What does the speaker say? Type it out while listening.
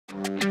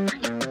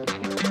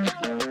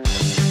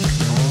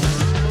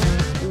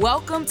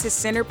Welcome to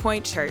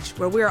Centerpoint Church,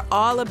 where we're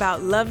all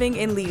about loving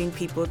and leading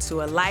people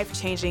to a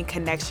life-changing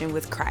connection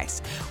with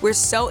Christ. We're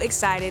so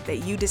excited that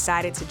you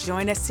decided to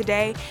join us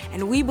today,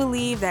 and we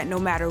believe that no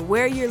matter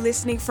where you're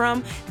listening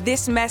from,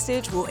 this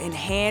message will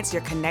enhance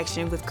your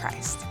connection with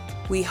Christ.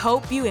 We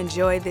hope you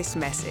enjoy this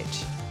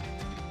message.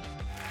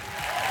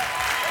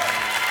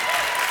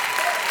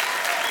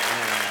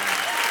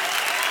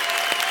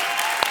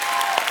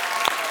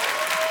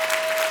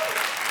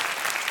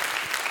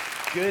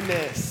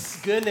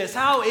 Goodness,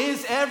 how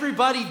is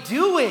everybody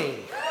doing?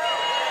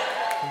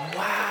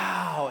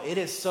 Wow, it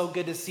is so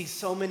good to see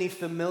so many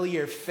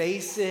familiar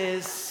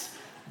faces.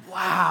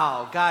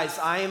 Wow, guys,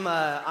 I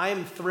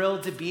am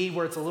thrilled to be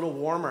where it's a little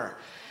warmer.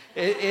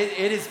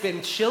 It has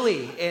been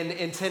chilly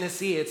in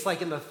Tennessee. It's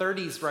like in the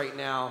 30s right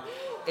now,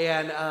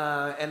 and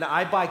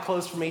I buy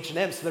clothes from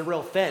H&M, so they're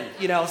real thin,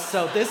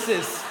 So this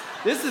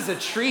is a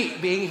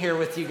treat being here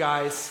with you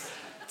guys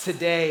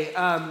today.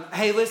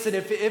 Hey, listen,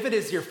 if it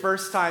is your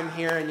first time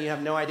here and you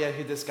have no idea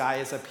who this guy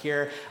is up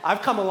here,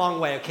 I've come a long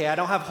way, okay? I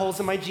don't have holes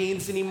in my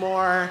jeans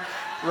anymore,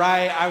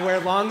 right? I wear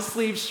long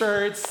sleeve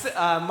shirts.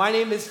 My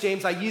name is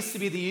James. I used to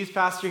be the youth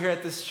pastor here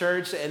at this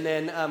church, and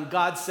then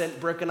God sent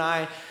Brooke and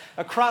I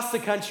across the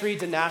country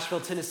to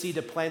Nashville, Tennessee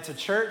to plant a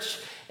church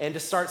and to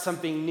start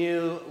something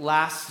new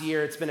last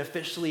year. It's been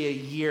officially a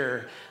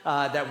year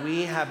that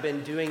we have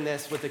been doing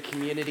this with the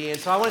community.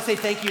 And so I want to say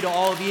thank you to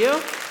all of you.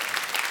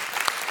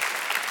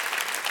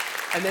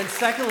 And then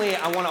secondly,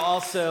 I want to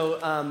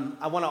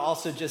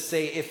also just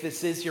say, if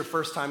this is your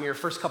first time, your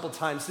first couple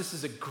times, this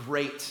is a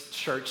great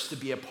church to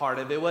be a part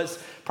of. It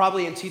was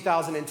probably in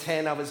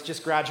 2010, I was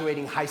just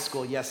graduating high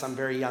school. Yes, I'm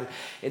very young.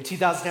 In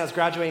 2010, I was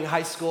graduating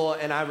high school,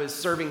 and I was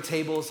serving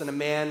tables, and a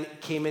man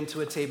came into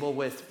a table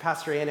with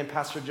Pastor Ann and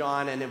Pastor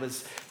John, and it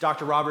was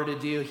Dr. Robert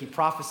Adu. He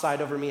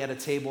prophesied over me at a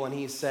table, and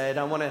he said,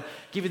 I want to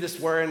give you this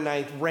word, and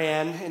I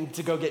ran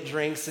to go get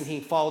drinks, and he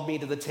followed me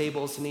to the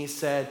tables, and he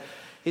said,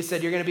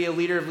 you're going to be a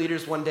leader of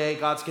leaders one day.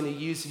 God's going to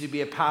use you to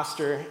be a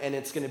pastor, and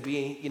it's going to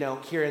be,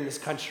 here in this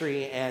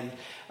country. And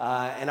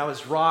I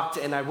was rocked,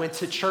 and I went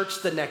to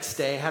church the next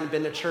day. I hadn't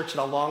been to church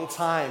in a long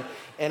time.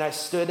 And I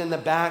stood in the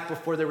back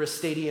before there was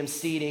stadium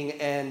seating,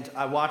 and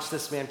I watched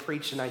this man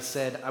preach, and I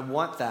said, I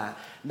want that.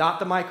 Not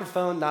the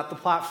microphone, not the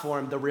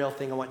platform, the real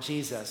thing. I want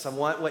Jesus. I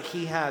want what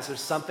he has. There's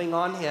something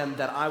on him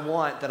that I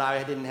want that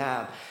I didn't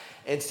have.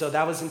 And so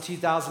that was in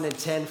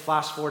 2010.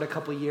 Flash forward a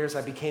couple of years,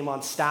 I became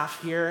on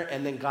staff here,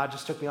 and then God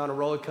just took me on a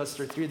roller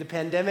coaster through the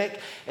pandemic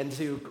and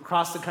to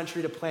across the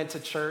country to plant a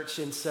church.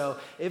 And so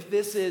if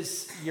this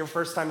is your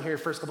first time here,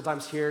 first couple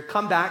times here,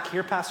 come back,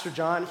 hear Pastor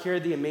John, hear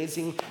the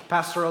amazing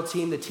pastoral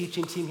team. The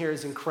teaching team here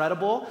is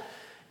incredible.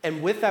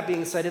 And with that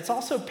being said, it's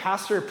also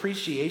Pastor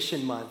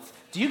Appreciation Month.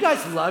 Do you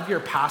guys love your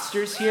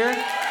pastors here?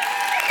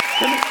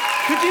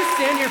 Could you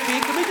stand your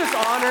feet? Can we just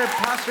honor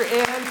Pastor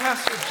Ann,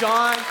 Pastor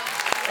John,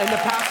 and the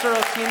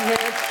pastoral team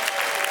here?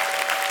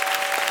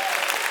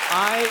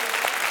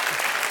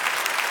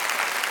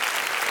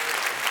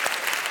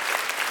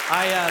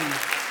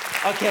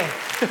 Okay.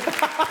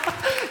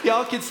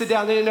 Y'all can sit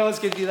down. They didn't know I was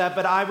going to do that,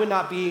 but I would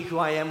not be who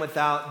I am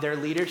without their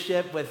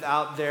leadership,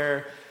 without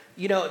their,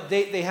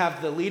 they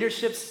have the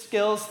leadership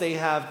skills, they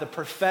have the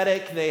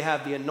prophetic, they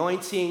have the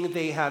anointing,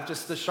 they have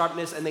just the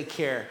sharpness, and they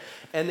care.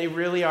 And they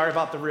really are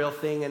about the real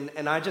thing.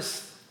 And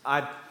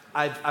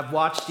I've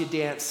watched you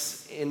dance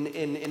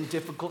in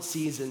difficult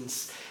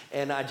seasons,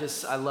 and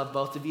I love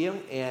both of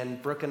you,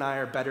 and Brooke and I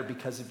are better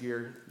because of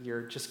your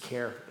just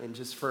care and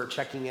just for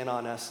checking in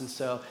on us. And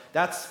so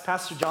that's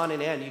Pastor John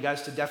and Ann. You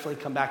guys should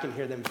definitely come back and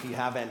hear them if you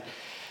haven't.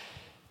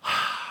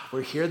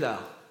 We're here though.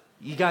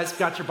 You guys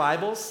got your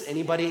Bibles?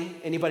 Anybody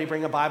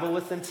bring a Bible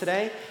with them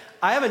today?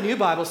 I have a new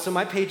Bible, so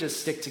my pages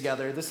stick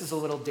together. This is a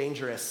little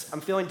dangerous.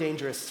 I'm feeling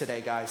dangerous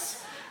today,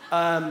 guys.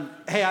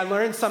 Hey, I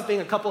learned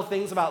a couple of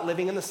things about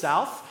living in the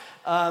South.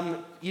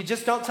 You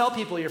just don't tell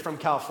people you're from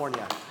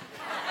California.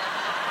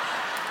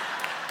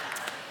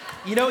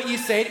 You know what you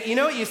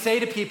say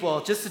to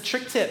people? Just a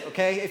trick tip,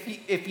 okay?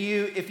 If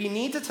you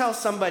need to tell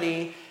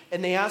somebody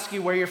and they ask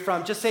you where you're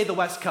from, just say the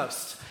West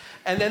Coast.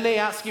 And then they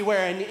ask you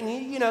where, and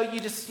you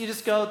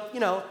just go,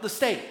 the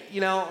state,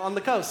 on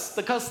the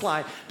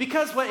coastline.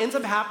 Because what ends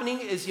up happening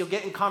is you'll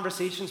get in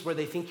conversations where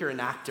they think you're an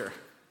actor.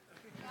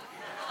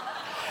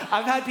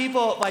 I've had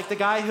people, like the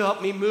guy who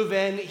helped me move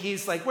in,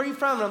 he's like, where are you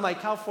from? And I'm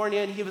like,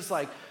 California. And he was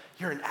like,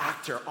 you're an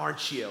actor,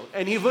 aren't you?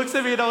 And he looks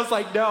at me and I was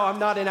like, no, I'm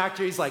not an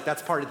actor. He's like,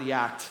 that's part of the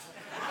act.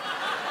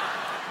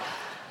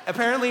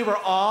 Apparently, we're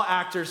all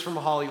actors from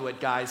Hollywood,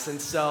 guys,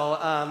 and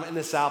so in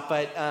the South.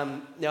 But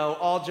no,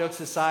 all jokes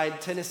aside,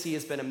 Tennessee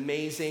has been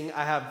amazing.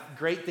 I have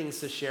great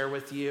things to share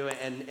with you,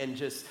 and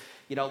just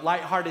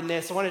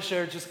lightheartedness. I want to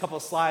share just a couple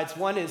of slides.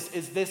 One is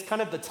this kind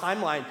of the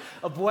timeline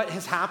of what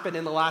has happened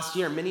in the last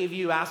year. Many of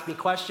you asked me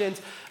questions.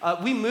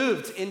 We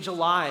moved in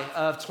July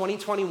of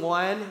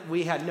 2021.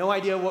 We had no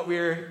idea what we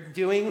were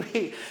doing.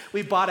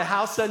 We bought a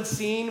house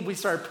unseen. We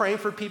started praying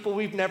for people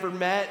we've never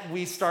met.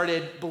 We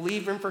started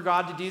believing for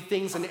God to do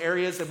things in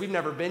areas that we've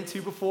never been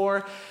to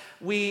before.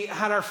 We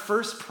had our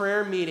first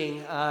prayer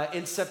meeting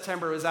in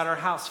September. It was at our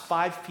house.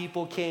 5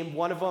 people came.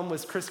 One of them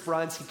was Chris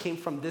Bruns. He came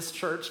from this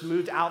church,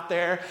 moved out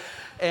there,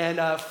 and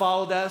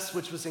followed us,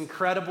 which was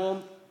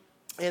incredible.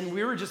 And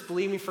we were just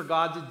believing for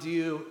God to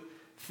do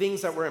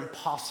things that were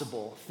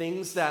impossible,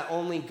 things that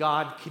only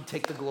God could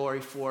take the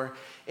glory for.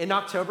 In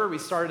October, we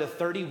started a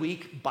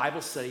 30-week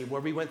Bible study where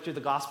we went through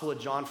the Gospel of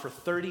John for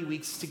 30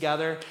 weeks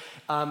together.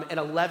 And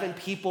 11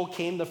 people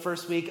came the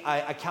first week.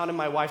 I counted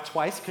my wife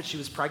twice because she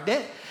was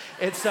pregnant.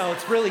 And so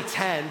it's really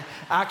 10,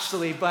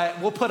 actually, but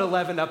we'll put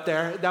 11 up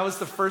there. That was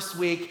the first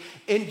week.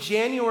 In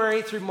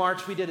January through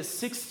March, we did a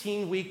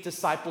 16-week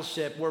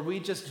discipleship where we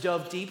just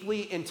dove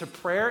deeply into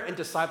prayer and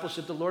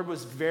discipleship. The Lord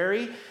was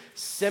very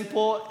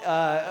simple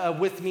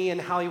with me and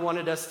how he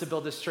wanted us to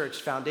build this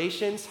church.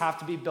 Foundations have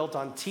to be built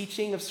on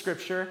teaching of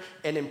Scripture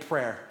and in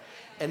prayer.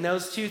 And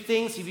those two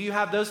things, if you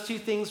have those two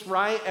things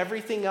right,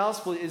 everything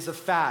else is a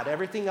fad.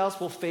 Everything else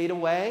will fade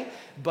away,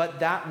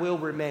 but that will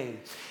remain.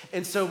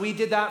 And so we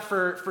did that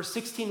for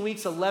 16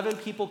 weeks. 11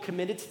 people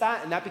committed to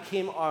that, and that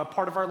became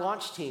part of our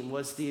launch team,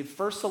 was the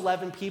first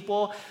 11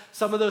 people.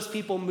 Some of those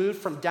people moved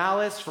from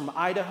Dallas, from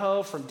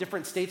Idaho, from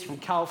different states, from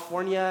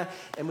California,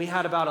 and we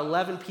had about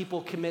 11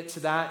 people commit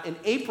to that. In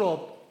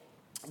April,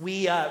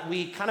 we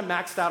kind of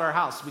maxed out our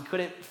house. We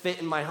couldn't fit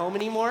in my home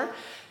anymore.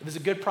 It was a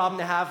good problem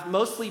to have,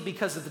 mostly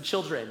because of the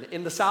children.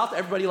 In the South,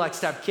 everybody likes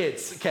to have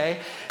kids,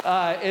 okay?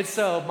 And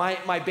so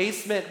my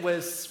basement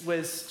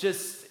was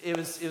just, it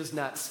was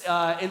nuts.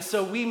 And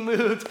so we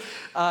moved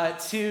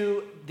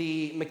to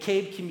the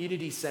McCabe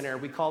Community Center.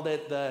 We called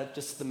it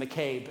just the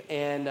McCabe.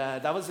 And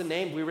that was the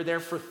name. We were there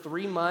for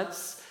 3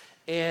 months.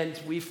 And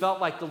we felt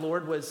like the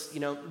Lord was,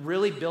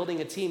 really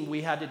building a team.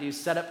 We had to do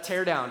set up,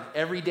 tear down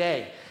every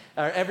day,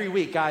 or every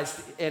week,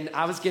 guys. And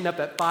I was getting up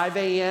at 5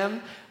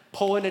 a.m.,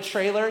 pulling a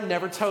trailer.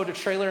 Never towed a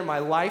trailer in my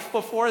life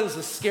before. It was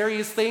the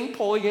scariest thing,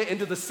 pulling it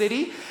into the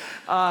city.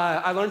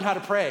 I learned how to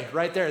pray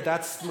right there.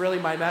 That's really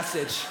my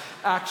message,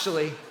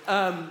 actually.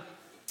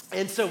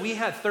 And so we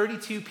had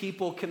 32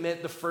 people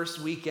commit the first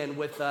weekend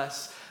with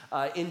us.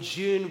 In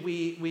June,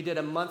 we did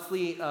a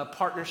monthly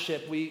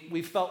partnership.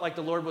 We felt like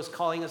the Lord was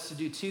calling us to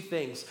do 2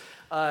 things,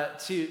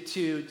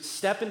 to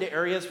step into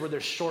areas where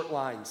there's short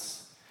lines.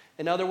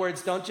 In other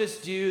words, don't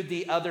just do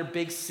the other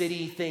big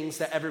city things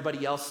that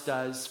everybody else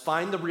does.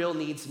 Find the real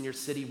needs in your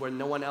city where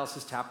no one else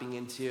is tapping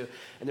into.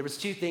 And there was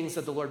 2 things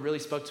that the Lord really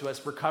spoke to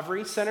us: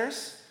 recovery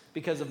centers,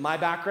 because of my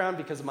background,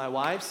 because of my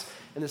wife's.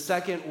 And the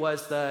second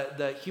was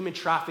the human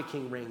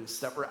trafficking rings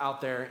that were out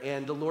there.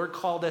 And the Lord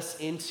called us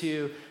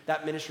into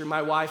that ministry.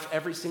 My wife,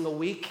 every single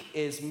week,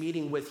 is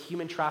meeting with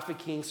human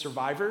trafficking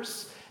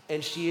survivors.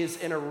 And she is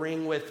in a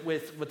ring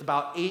with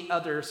about 8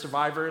 other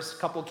survivors, a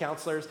couple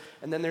counselors,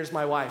 and then there's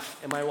my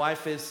wife. And my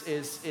wife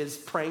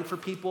is praying for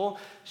people.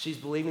 She's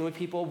believing with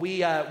people.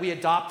 We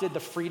adopted the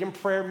Freedom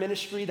Prayer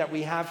Ministry that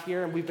we have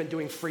here, and we've been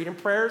doing freedom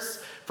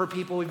prayers for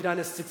people. We've done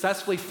it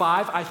successfully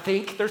 5. I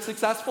think they're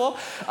successful.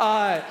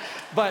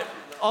 But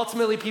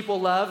ultimately, people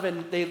love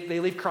and they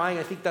leave crying.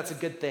 I think that's a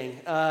good thing.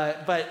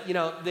 But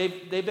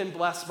they've been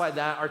blessed by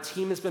that. Our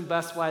team has been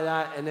blessed by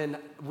that. And then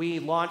we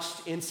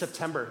launched in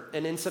September.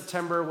 And in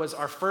September was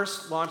our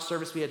first launch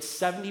service. We had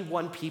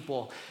 71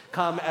 people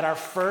come at our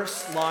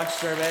first launch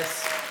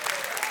service.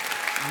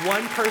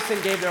 1 person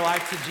gave their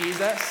life to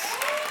Jesus.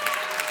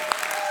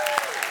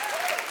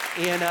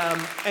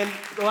 And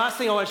the last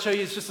thing I want to show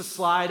you is just a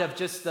slide of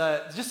just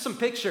some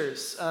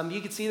pictures.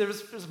 You can see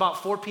there's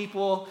about 4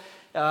 people.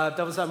 That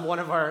was on one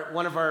of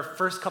our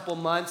first couple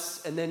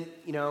months, and then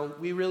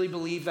we really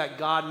believe that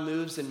God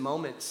moves in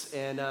moments,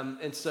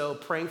 and so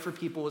praying for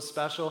people was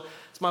special.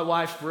 It's my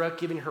wife Brooke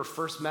giving her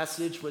first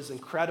message was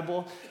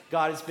incredible.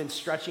 God has been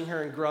stretching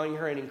her and growing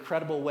her in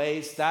incredible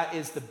ways. That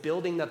is the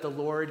building that the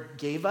Lord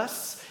gave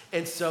us,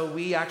 and so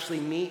we actually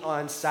meet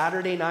on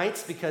Saturday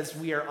nights because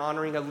we are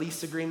honoring a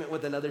lease agreement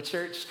with another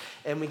church,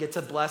 and we get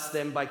to bless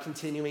them by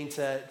continuing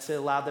to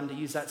allow them to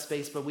use that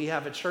space. But we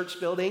have a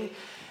church building.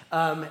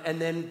 And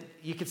then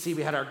you can see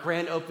we had our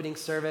grand opening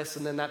service,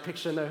 and then that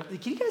picture in there.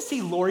 Can you guys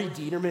see Lori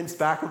Dieterman's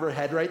back of her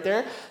head right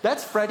there?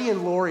 That's Freddie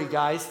and Lori,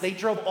 guys. They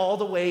drove all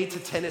the way to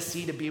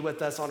Tennessee to be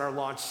with us on our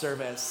launch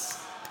service.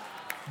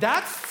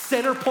 That's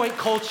Centerpoint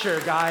culture,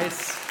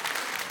 guys.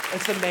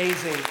 It's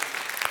amazing.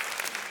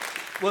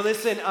 Well,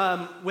 listen,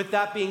 with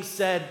that being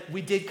said,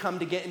 we did come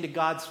to get into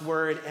God's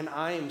Word, and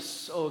I am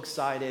so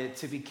excited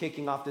to be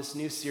kicking off this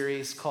new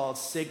series called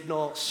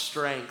Signal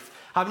Strength.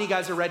 How many of you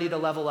guys are ready to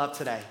level up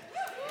today?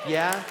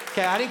 Yeah?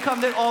 Okay, I didn't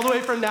come all the way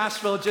from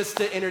Nashville just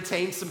to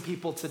entertain some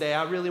people today.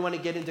 I really want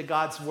to get into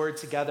God's Word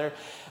together.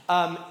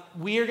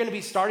 We are going to be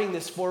starting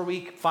this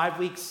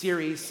 5-week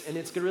series, and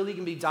it's really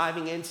going to be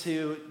diving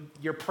into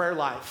your prayer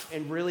life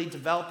and really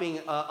developing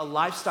a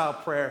lifestyle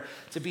prayer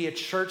to be a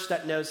church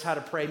that knows how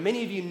to pray.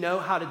 Many of you know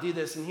how to do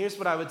this, and here's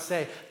what I would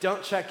say.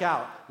 Don't check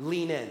out.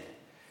 Lean in.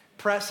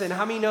 Press in.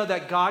 How many know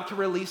that God can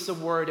release a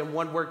word and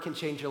one word can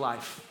change your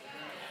life?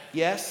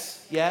 Yes?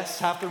 Yes,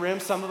 half the room,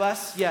 some of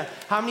us. Yeah.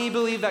 How many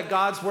believe that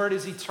God's word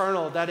is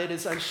eternal, that it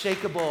is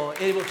unshakable,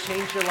 it will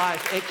change your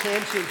life, it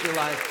can change your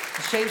life,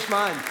 it's changed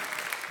mine.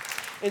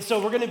 And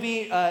so we're going to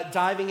be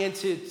diving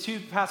into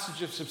two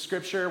passages of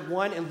scripture,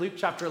 one in Luke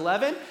chapter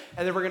 11,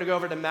 and then we're going to go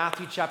over to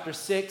Matthew chapter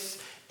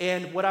 6.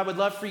 And what I would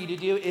love for you to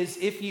do is,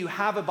 if you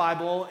have a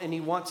Bible and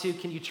you want to,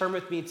 can you turn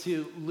with me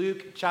to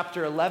Luke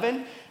chapter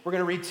 11? We're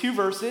going to read two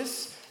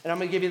verses, and I'm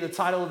going to give you the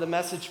title of the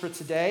message for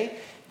today,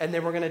 and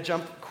then we're going to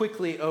jump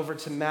quickly over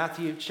to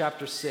Matthew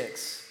chapter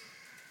 6.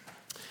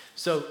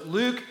 So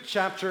Luke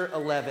chapter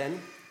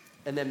 11,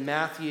 and then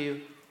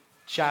Matthew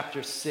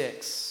chapter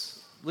 6.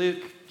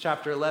 Luke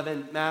chapter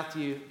 11,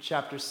 Matthew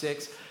chapter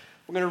 6.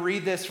 We're going to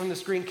read this from the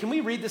screen. Can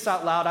we read this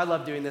out loud? I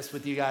love doing this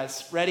with you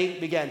guys. Ready?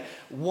 Begin.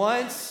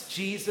 Once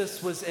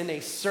Jesus was in a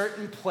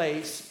certain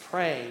place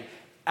praying.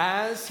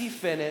 As he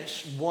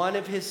finished, one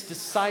of his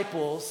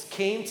disciples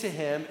came to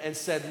him and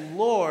said,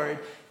 "Lord,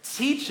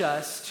 teach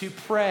us to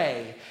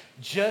pray,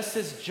 just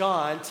as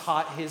John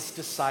taught his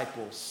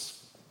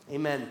disciples."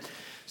 Amen.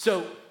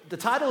 So the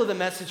title of the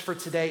message for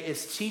today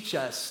is Teach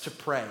Us to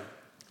Pray.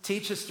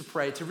 Teach us to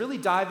pray, to really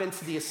dive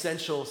into the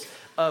essentials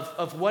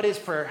of what is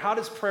prayer, how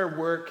does prayer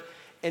work,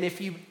 and if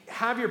you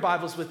have your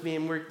Bibles with me,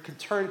 and we can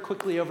turn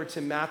quickly over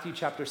to Matthew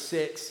chapter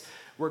 6,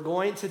 we're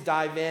going to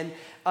dive in.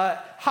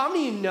 How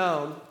many of you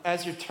know,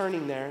 as you're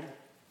turning there,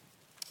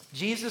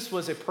 Jesus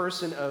was a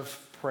person of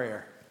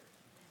prayer?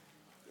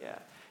 Yeah.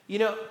 You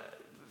know,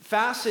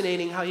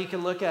 fascinating how you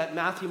can look at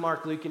Matthew,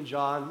 Mark, Luke, and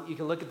John. You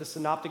can look at the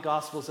synoptic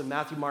gospels of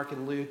Matthew, Mark,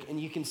 and Luke,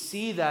 and you can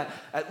see that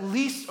at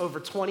least over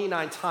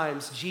 29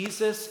 times,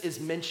 Jesus is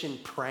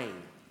mentioned praying.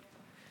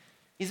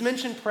 He's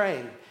mentioned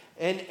praying.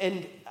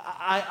 And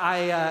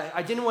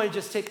I didn't want to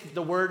just take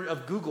the word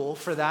of Google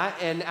for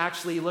that and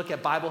actually look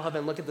at Bible Hub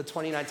and look at the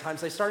 29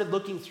 times. I started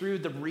looking through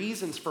the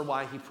reasons for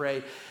why he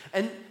prayed.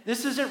 And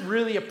this isn't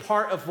really a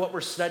part of what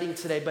we're studying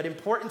today, but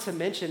important to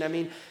mention. I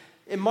mean,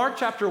 in Mark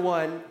chapter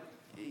 1,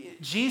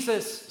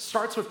 Jesus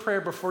starts with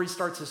prayer before he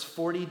starts his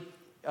 40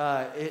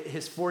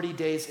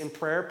 days in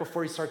prayer,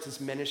 before he starts his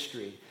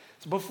ministry.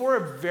 So before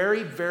a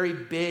very, very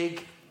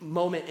big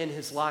moment in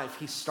his life,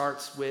 he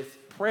starts with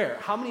prayer.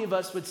 How many of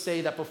us would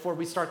say that before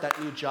we start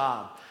that new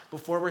job,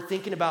 before we're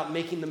thinking about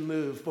making the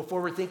move, before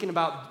we're thinking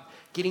about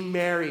getting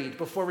married,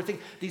 before we're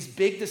thinking these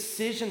big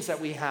decisions that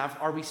we have,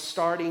 are we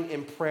starting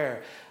in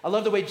prayer? I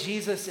love the way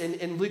Jesus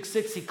in Luke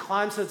 6, he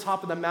climbs to the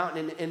top of the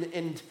mountain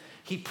and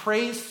he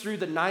prays through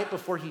the night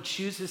before he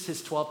chooses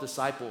his 12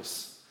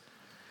 disciples.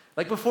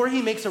 Like before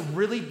he makes a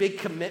really big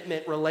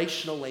commitment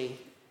relationally,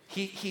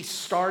 he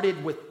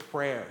started with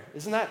prayer.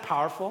 Isn't that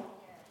powerful?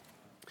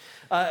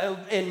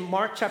 In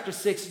Mark chapter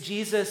 6,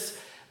 Jesus,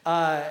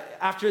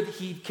 after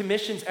he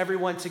commissions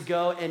everyone to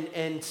go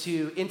and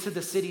to into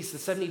the cities, the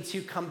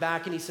 72 come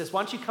back and he says,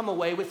 "Why don't you come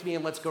away with me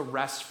and let's go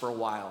rest for a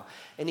while?"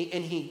 And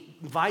he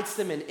invites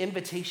them an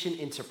invitation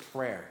into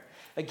prayer.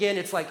 Again,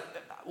 it's like,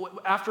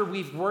 after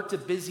we've worked a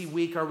busy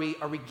week, are we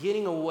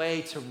getting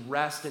away to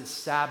rest and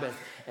Sabbath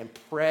and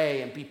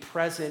pray and be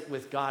present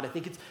with God? I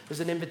think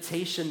there's an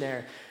invitation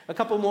there. A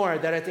couple more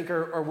that I think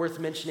are worth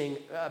mentioning.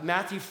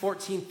 Matthew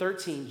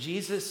 14:13,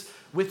 Jesus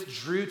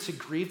withdrew to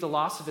grieve the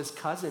loss of his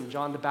cousin,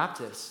 John the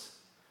Baptist.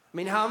 I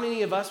mean, how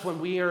many of us, when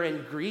we are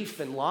in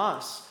grief and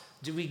loss,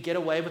 do we get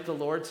away with the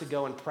Lord to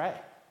go and pray?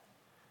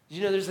 Did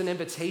you know there's an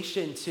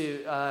invitation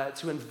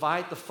to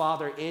invite the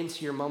Father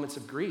into your moments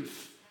of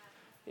grief?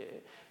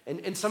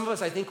 And some of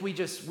us, I think we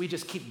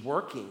just keep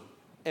working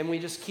and we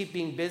just keep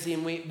being busy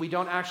and we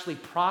don't actually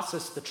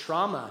process the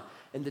trauma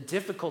and the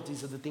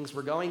difficulties of the things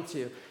we're going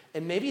to.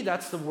 And maybe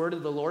that's the word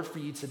of the Lord for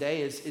you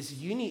today is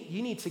you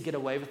need to get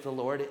away with the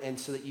Lord and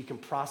so that you can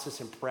process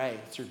and pray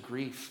through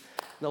grief.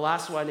 And the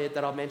last one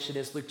that I'll mention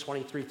is Luke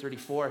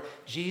 23:34.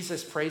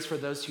 Jesus prays for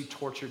those who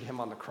tortured him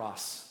on the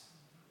cross.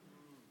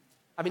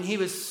 I mean, he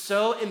was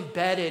so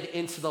embedded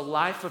into the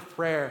life of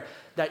prayer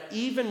that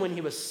even when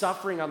he was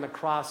suffering on the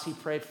cross, he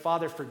prayed,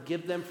 "Father,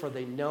 forgive them, for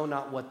they know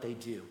not what they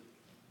do."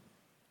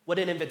 What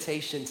an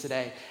invitation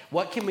today.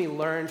 What can we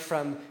learn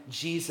from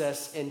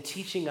Jesus in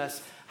teaching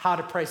us how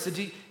to pray? So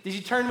did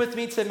you turn with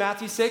me to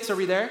Matthew 6? Are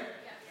we there?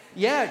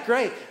 Yeah,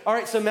 great. All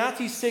right, so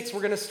Matthew 6,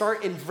 we're going to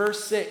start in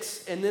verse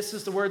 6. And this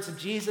is the words of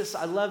Jesus.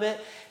 I love it.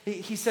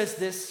 He says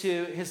this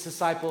to his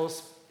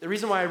disciples. The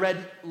reason why I read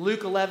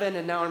Luke 11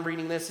 and now I'm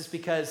reading this is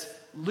because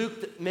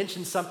Luke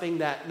mentions something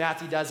that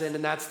Matthew doesn't,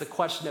 and that's the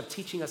question of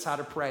teaching us how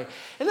to pray.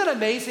 Isn't that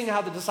amazing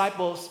how the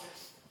disciples,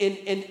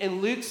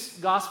 in Luke's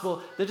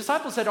gospel, the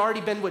disciples had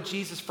already been with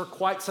Jesus for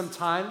quite some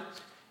time,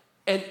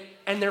 and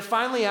they're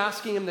finally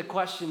asking him the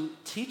question,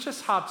 teach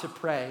us how to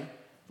pray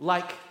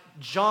like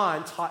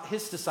John taught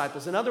his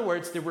disciples. In other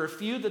words, there were a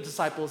few of the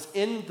disciples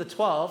in the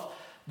 12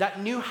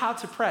 that knew how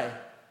to pray,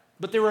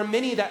 but there were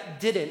many that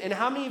didn't. And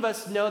how many of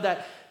us know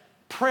that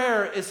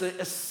prayer is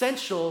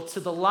essential to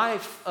the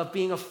life of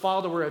being a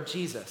follower of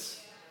Jesus?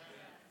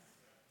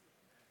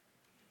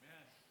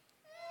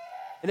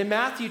 And in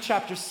Matthew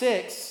chapter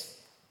 6,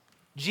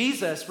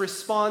 Jesus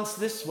responds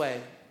this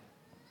way.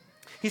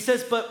 He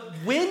says, "But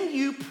when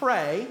you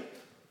pray,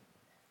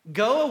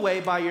 go away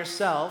by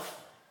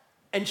yourself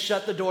and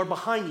shut the door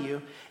behind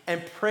you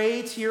and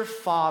pray to your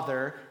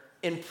Father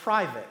in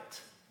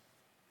private."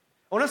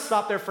 I want to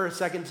stop there for a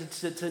second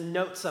to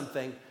note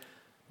something.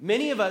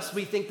 Many of us,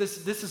 we think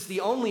this is the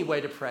only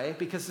way to pray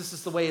because this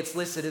is the way it's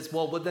listed. It's,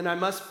 well, then I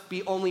must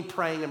be only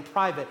praying in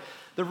private.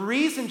 The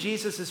reason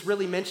Jesus is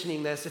really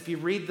mentioning this, if you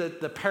read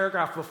the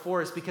paragraph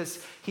before, is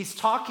because he's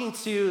talking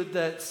to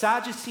the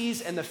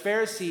Sadducees and the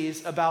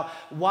Pharisees about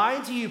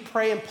why do you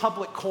pray in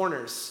public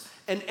corners?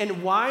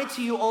 And why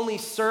do you only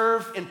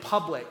serve in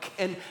public?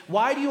 And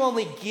why do you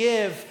only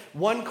give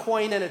one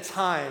coin at a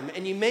time?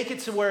 And you make it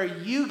to where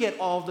you get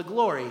all the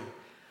glory.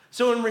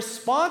 So in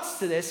response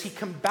to this, he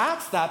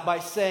combats that by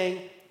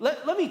saying,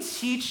 let me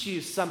teach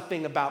you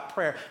something about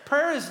prayer.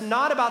 Prayer is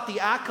not about the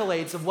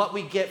accolades of what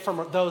we get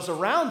from those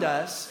around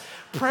us.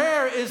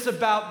 Prayer is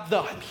about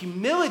the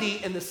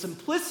humility and the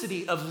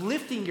simplicity of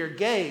lifting your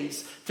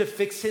gaze to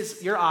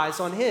fix your eyes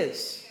on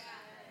his.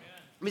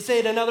 Let me say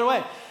it another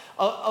way.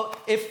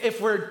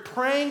 If we're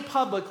praying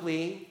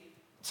publicly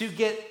to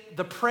get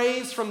the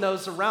praise from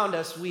those around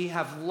us, we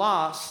have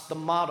lost the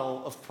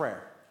model of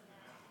prayer.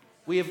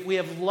 We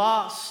have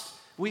lost,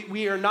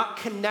 we are not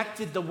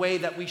connected the way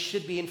that we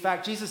should be. In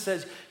fact, Jesus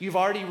says, you've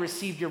already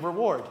received your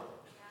reward.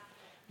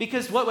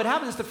 Because what would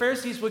happen is the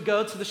Pharisees would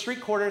go to the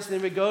street corners and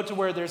they would go to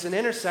where there's an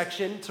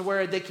intersection to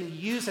where they can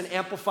use and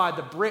amplify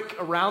the brick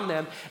around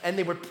them, and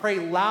they would pray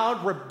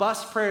loud,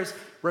 robust prayers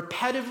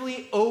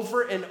repetitively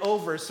over and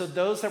over so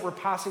those that were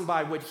passing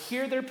by would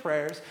hear their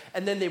prayers,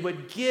 and then they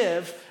would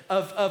give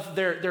of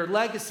their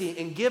legacy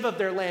and give of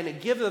their land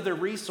and give of their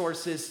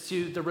resources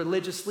to the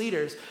religious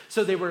leaders.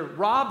 So they were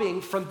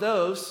robbing from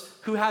those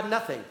who had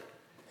nothing.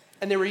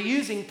 And they were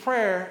using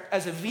prayer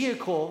as a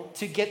vehicle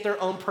to get their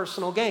own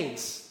personal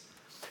gains.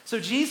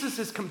 So Jesus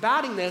is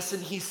combating this,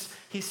 and he's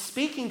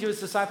speaking to his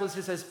disciples.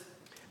 He says,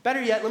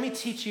 better yet, let me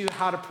teach you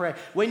how to pray.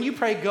 When you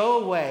pray,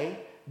 go away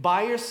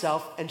by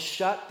yourself and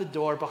shut the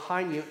door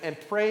behind you and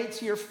pray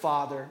to your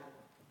Father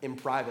in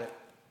private.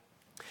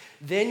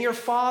 Then your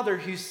Father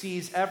who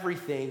sees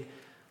everything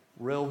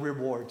will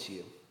reward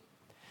you.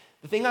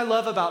 The thing I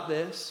love about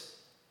this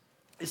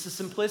is the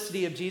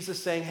simplicity of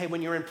Jesus saying, hey,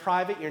 when you're in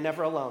private, you're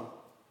never alone.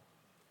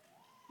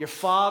 Your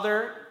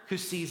Father who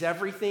sees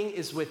everything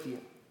is with you.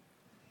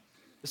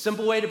 The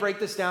simple way to break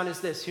this down is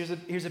this.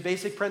 Here's a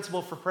basic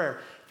principle for prayer.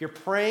 If you're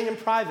praying in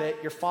private,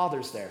 your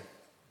Father's there.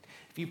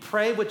 If you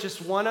pray with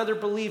just one other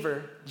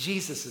believer,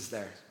 Jesus is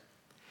there.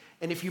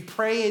 And if you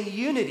pray in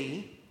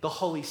unity, the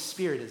Holy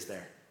Spirit is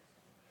there.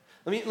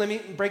 Let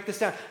me break this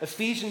down.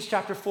 Ephesians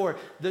chapter 4,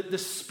 the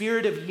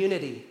spirit of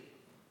unity.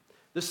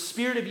 The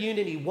spirit of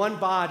unity, one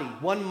body,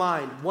 one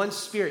mind, one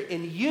spirit.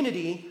 In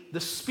unity, the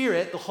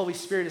Spirit, the Holy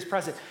Spirit is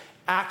present.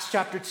 Acts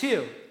chapter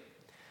 2,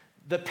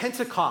 the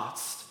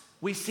Pentecost.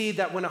 We see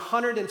that when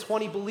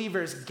 120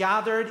 believers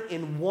gathered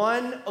in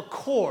one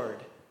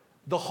accord,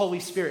 the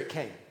Holy Spirit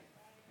came.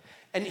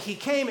 And he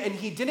came and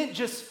he didn't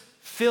just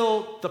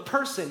fill the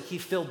person, he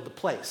filled the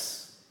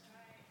place.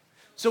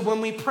 So when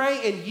we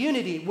pray in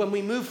unity, when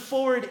we move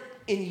forward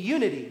in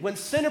unity, when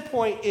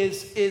Centerpoint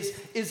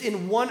is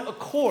in one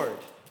accord,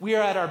 we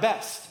are at our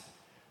best.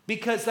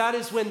 Because that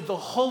is when the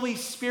Holy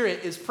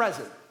Spirit is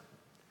present.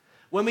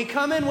 When we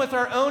come in with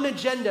our own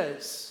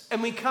agendas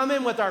and we come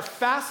in with our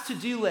fast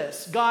to-do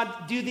list,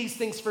 God, do these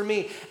things for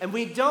me, and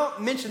we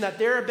don't mention that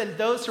there have been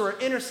those who are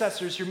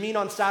intercessors who meet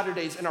on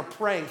Saturdays and are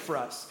praying for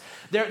us.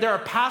 There are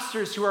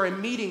pastors who are in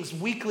meetings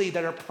weekly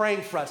that are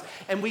praying for us,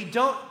 and we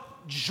don't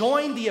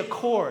join the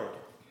accord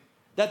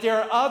that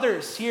there are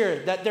others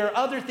here, that there are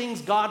other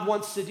things God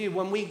wants to do.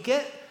 When we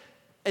get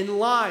in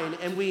line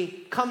and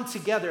we come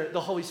together, the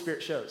Holy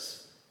Spirit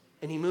shows,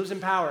 and he moves in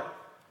power.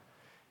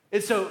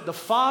 And so the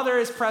Father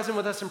is present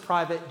with us in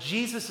private.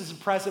 Jesus is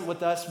present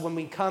with us when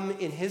we come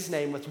in his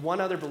name with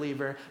one other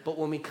believer. But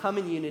when we come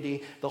in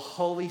unity, the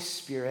Holy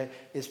Spirit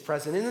is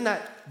present. Isn't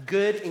that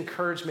good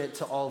encouragement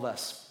to all of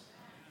us?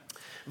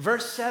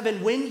 Verse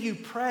 7, when you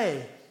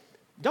pray,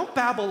 don't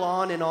babble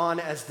on and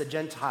on as the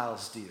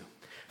Gentiles do,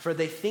 for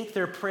they think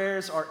their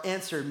prayers are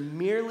answered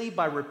merely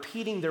by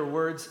repeating their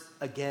words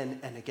again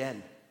and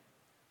again.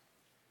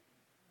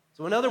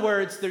 So in other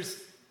words,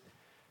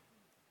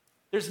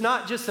 there's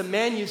not just a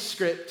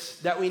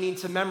manuscript that we need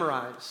to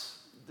memorize.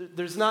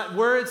 There's not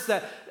words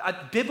that,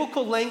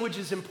 biblical language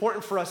is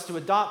important for us to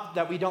adopt,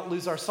 that we don't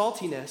lose our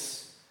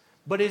saltiness,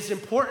 but it's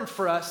important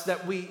for us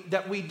that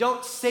we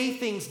don't say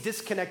things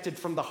disconnected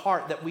from the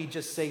heart, that we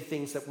just say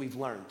things that we've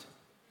learned.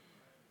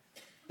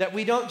 That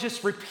we don't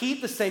just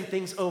repeat the same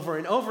things over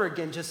and over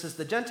again, just as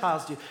the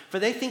Gentiles do, for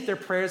they think their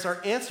prayers are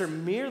answered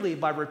merely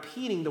by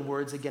repeating the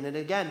words again and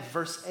again.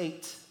 Verse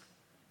 8,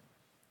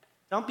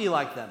 don't be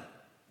like them.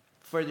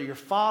 For your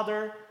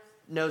Father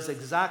knows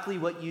exactly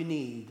what you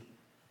need,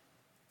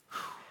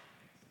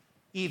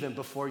 even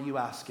before you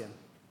ask him.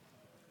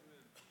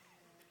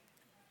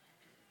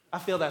 I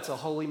feel that's a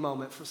holy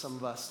moment for some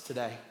of us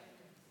today.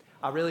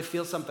 I really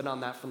feel something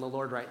on that from the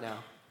Lord right now.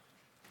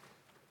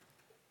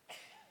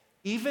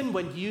 Even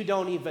when you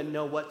don't even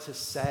know what to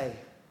say,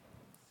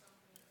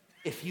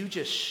 if you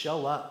just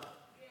show up,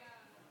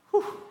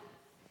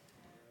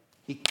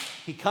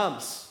 he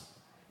comes.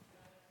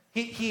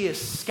 He is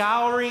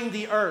scouring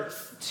the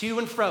earth to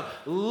and fro,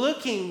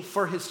 looking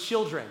for his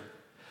children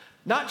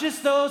Not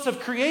just those of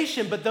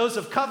creation, but those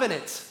of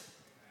covenant.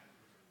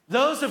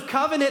 Those of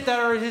covenant that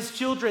are his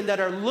children that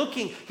are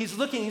looking. He's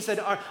looking, he said,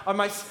 are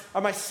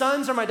my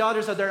sons or my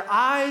daughters, are their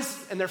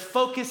eyes and their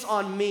focus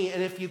on me?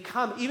 And if you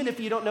come, even if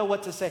you don't know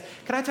what to say,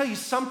 can I tell you,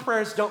 some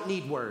prayers don't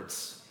need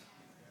words.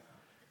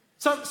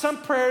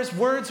 Some prayers,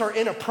 words are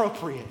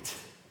inappropriate.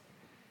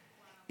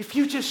 If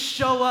you just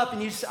show up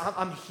and you say,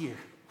 I'm here.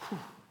 Whew.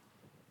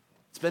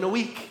 It's been a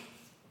week.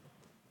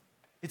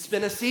 It's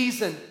been a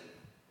season.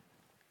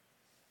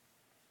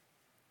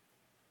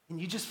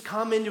 And you just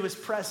come into his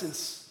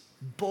presence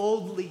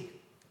boldly,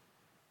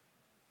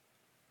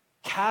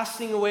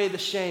 casting away the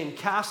shame,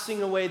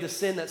 casting away the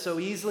sin that so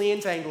easily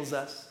entangles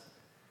us.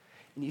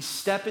 And you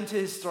step into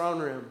his throne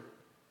room.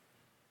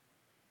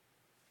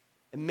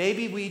 And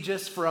maybe we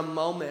just, for a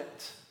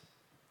moment,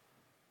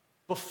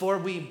 before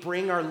we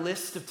bring our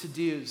list of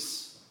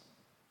to-dos,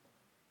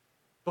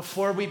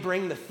 before we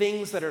bring the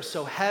things that are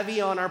so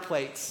heavy on our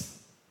plates,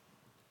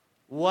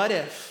 what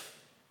if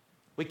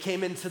we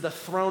came into the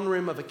throne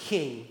room of a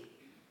king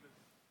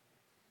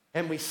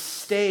and we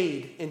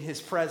stayed in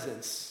his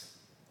presence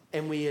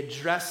and we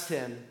addressed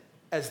him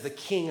as the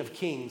King of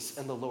Kings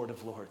and the Lord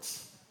of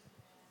Lords?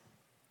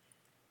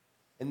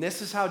 And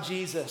this is how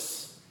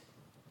Jesus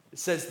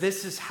says,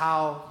 this is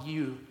how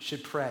you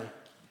should pray.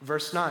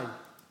 Verse 9,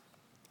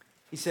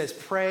 he says,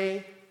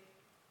 pray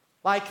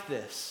like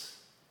this.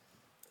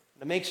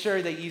 Now make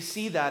sure that you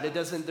see that.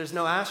 There's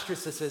no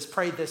asterisk that says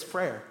pray this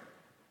prayer.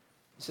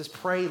 It says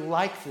pray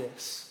like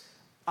this.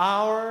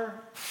 Our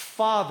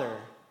Father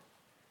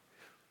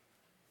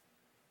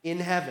in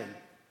heaven,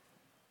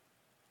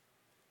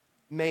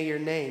 may your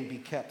name be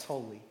kept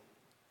holy.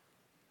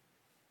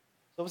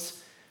 So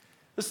let's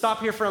stop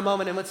here for a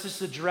moment and let's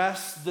just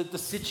address the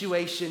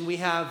situation. We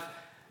have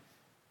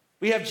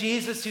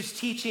Jesus who's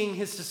teaching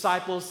his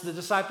disciples. The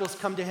disciples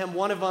come to him.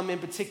 One of them in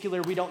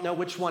particular, we don't know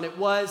which one it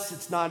was.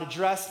 It's not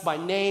addressed by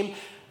name.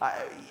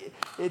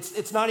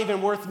 It's not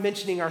even worth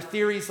mentioning our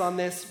theories on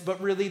this, but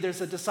really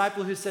there's a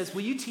disciple who says,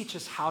 will you teach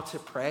us how to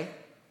pray?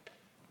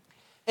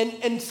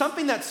 And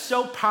something that's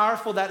so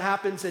powerful that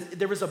happens, and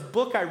there was a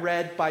book I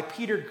read by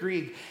Peter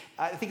Greig.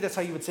 I think that's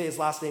how you would say his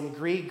last name,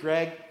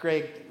 Greg,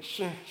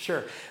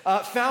 sure.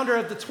 Founder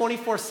of the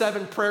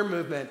 24/7 prayer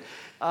movement.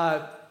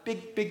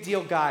 Big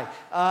deal guy.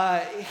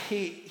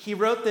 He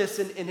wrote this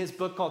in his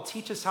book called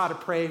Teach Us How to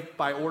Pray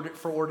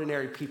for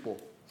Ordinary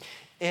People.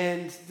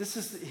 And this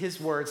is his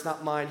words,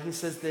 not mine. He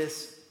says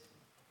this: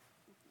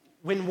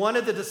 when one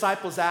of the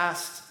disciples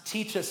asked,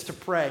 teach us to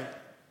pray,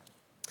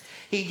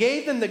 he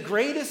gave them the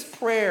greatest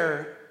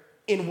prayer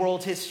in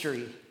world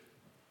history.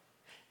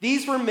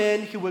 These were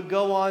men who would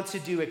go on to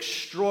do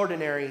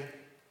extraordinary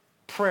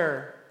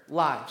prayer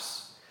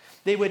lives.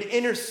 They would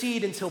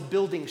intercede until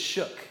buildings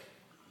shook.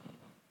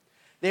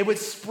 They would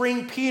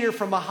spring Peter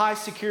from a high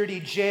security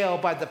jail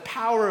by the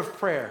power of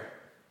prayer.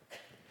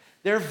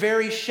 Their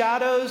very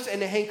shadows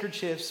and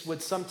handkerchiefs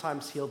would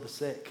sometimes heal the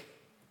sick.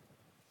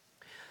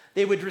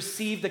 They would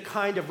receive the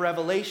kind of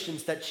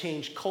revelations that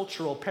changed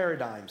cultural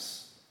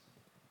paradigms.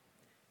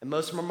 And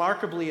most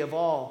remarkably of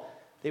all,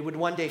 they would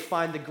one day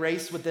find the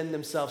grace within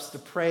themselves to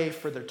pray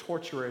for their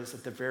torturers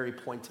at the very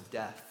point of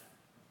death.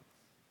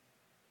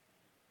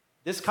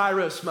 This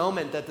Kairos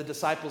moment that the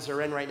disciples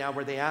are in right now,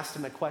 where they asked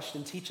him a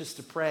question, teach us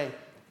to pray.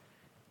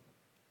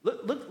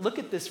 Look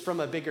at this from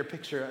a bigger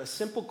picture. A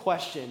simple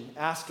question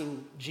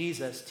asking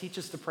Jesus, teach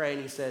us to pray,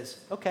 and he says,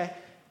 okay.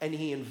 And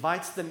he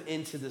invites them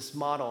into this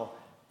model,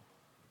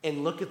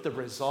 and look at the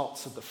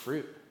results of the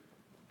fruit.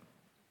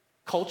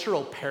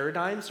 Cultural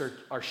paradigms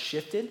are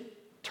shifted,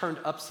 turned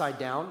upside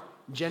down.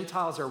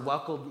 Gentiles are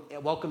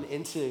welcomed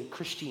into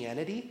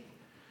Christianity.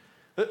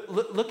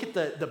 Look at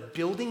the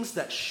buildings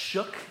that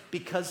shook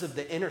because of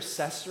the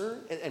intercessor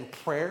and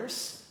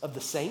prayers of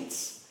the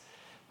saints.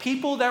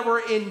 People that were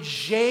in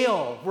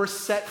jail were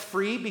set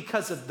free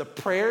because of the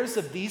prayers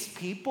of these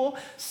people.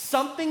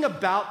 Something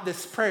about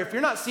this prayer, if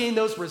you're not seeing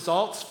those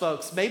results,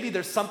 folks, maybe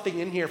there's something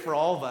in here for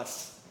all of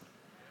us.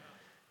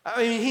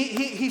 I mean,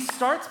 he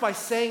starts by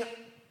saying,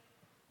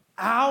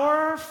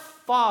 our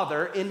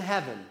Father in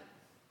heaven.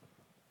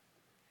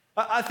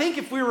 I think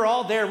if we were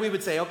all there, we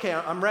would say, okay,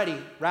 I'm ready.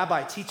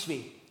 Rabbi, teach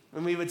me.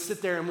 And we would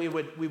sit there and we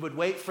would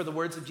wait for the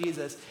words of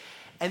Jesus.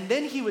 And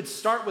then he would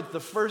start with the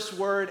first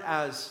word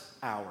as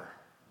our.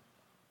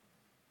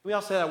 We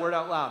all say that word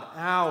out loud.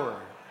 Our.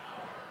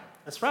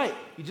 That's right.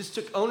 You just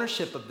took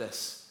ownership of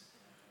this.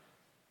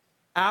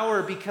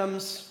 Our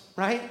becomes,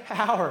 right?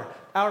 Our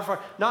Father.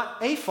 Not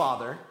a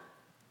father.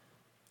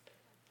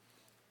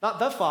 Not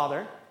the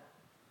Father.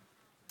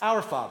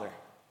 Our Father.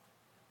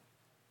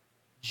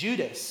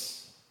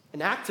 Judas,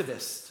 an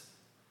activist,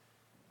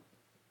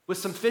 with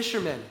some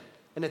fishermen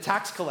and a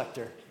tax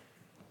collector.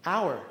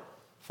 Our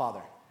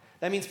Father.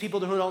 That means people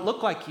who don't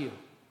look like you,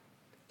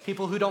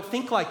 people who don't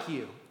think like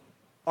you,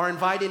 are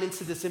invited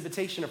into this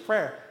invitation of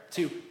prayer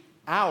to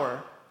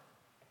our,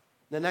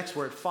 the next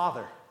word,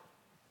 Father.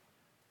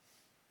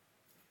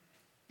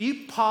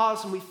 You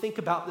pause and we think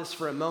about this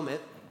for a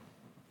moment.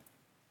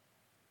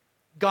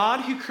 God,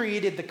 who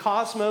created the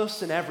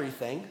cosmos and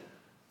everything,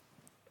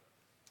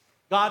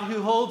 God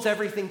who holds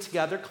everything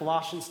together.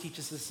 Colossians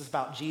teaches us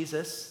about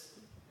Jesus.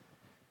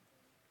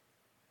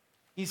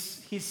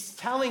 He's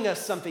telling us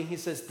something. He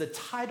says, the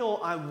title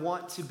I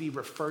want to be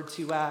referred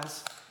to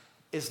as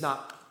is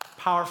not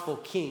powerful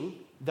king,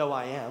 though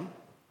I am.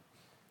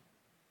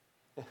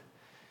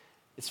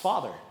 It's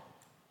Father.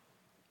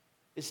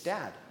 It's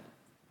Dad.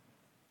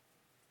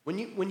 When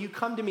you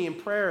come to me in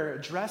prayer,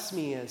 address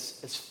me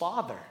as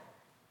Father.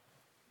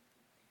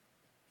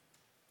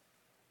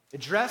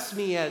 Address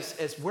me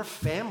as we're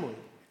family.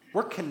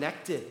 We're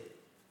connected.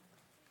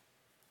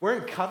 We're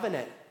in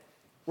covenant.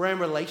 We're in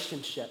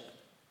relationship.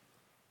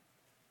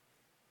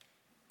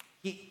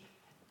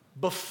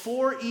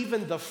 Before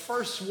even the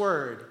first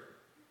word,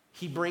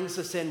 he brings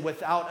us in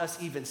without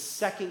us even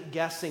second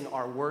guessing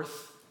our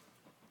worth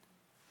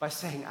by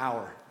saying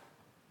our,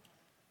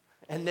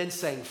 and then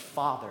saying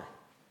Father.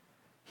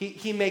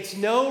 He makes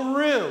no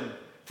room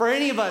for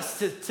any of us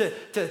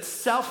to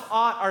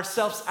self-ought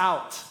ourselves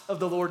out of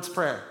the Lord's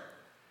Prayer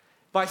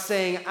by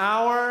saying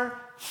our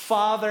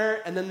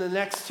Father, and then the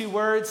next two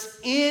words,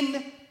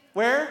 in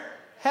where?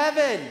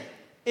 Heaven.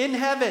 In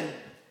heaven.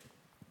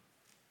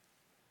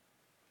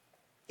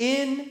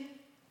 In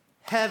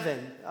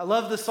heaven. I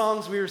love the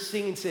songs we were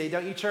singing today,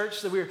 don't you, church?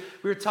 So we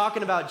were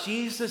talking about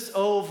Jesus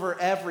over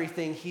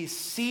everything. He's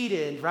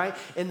seated, right,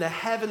 in the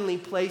heavenly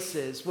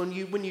places. When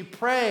you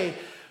pray,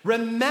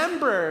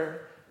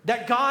 remember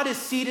that God is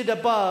seated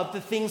above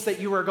the things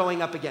that you are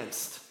going up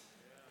against.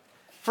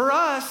 For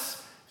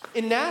us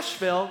in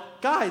Nashville,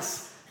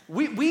 guys,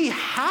 we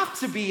have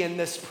to be in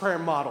this prayer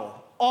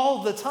model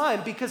all the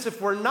time, because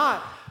if we're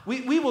not,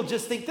 we will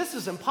just think this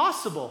is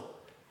impossible.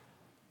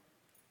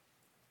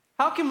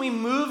 How can we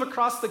move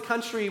across the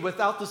country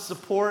without the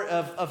support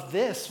of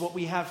this, what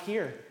we have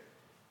here?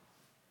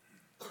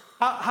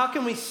 How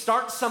can we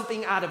start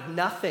something out of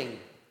nothing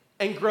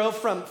and grow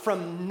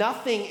from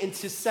nothing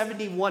into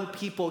 71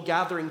 people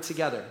gathering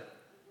together?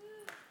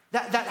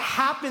 That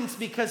happens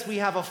because we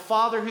have a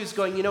Father who's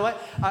going, you know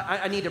what?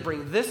 I need to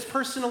bring this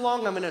person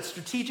along. I'm going to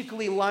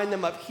strategically line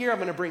them up here. I'm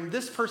going to bring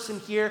this person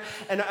here.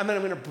 And I'm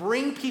going to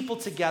bring people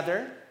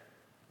together.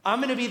 I'm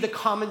going to be the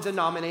common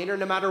denominator.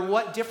 No matter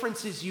what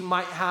differences you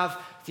might have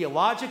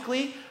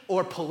theologically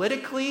or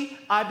politically,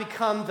 I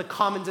become the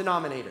common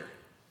denominator.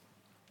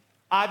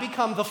 I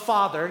become the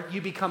Father.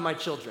 You become my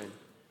children.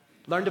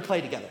 Learn to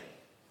play together.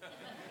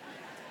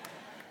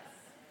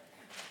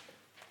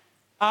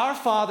 Our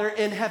Father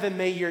in heaven,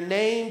 may your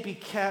name be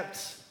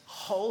kept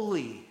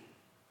holy.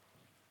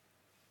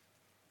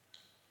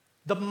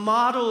 The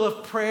model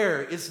of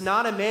prayer is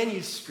not a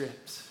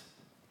manuscript.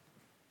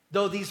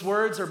 Though these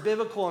words are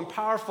biblical and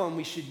powerful and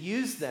we should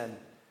use them,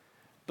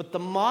 but the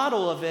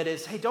model of it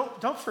is, hey,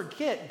 don't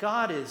forget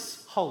God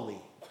is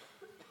holy.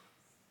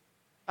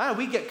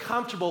 We get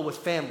comfortable with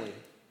family,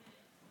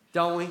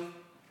 don't we?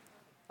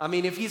 I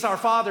mean, if he's our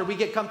Father, we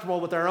get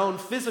comfortable with our own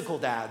physical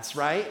dads,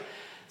 right?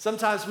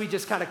 Sometimes we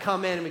just kind of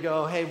come in and we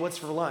go, hey, what's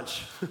for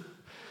lunch?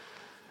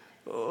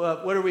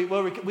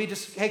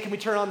 Hey, can we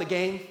turn on the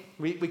game?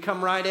 We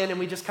come right in and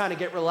we just kind of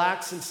get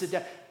relaxed and sit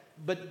down.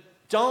 But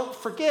don't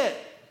forget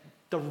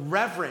the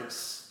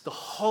reverence, the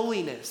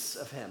holiness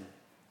of him.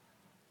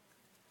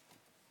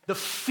 The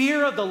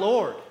fear of the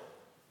Lord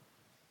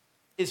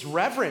is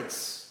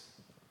reverence,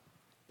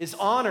 is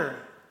honor.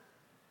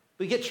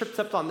 We get tripped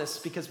up on this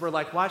because we're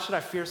like, why should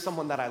I fear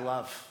someone that I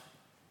love?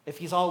 If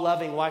he's all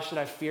loving, why should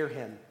I fear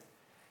him?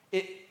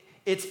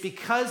 It's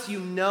because you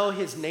know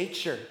his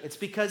nature. It's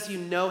because you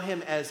know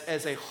him as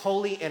a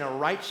holy and a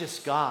righteous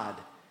God.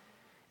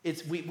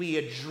 We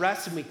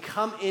address and we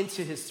come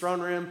into his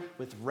throne room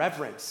with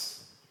reverence.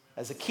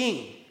 As a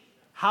king,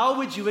 how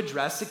would you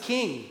address a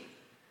king?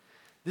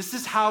 This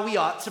is how we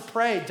ought to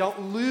pray.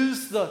 Don't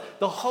lose the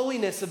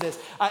holiness of this.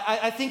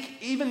 I think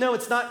even though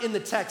it's not in the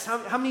text,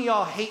 how many of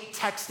y'all hate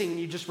texting and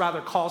you just rather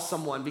call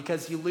someone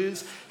because you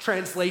lose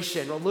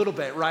translation a little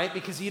bit, right?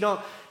 Because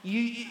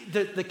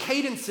the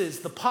cadences,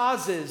 the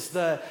pauses,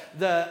 the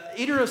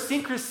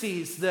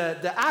idiosyncrasies,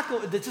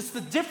 just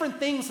the different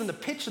things in the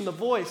pitch and the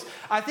voice.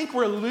 I think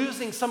we're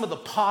losing some of the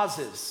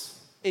pauses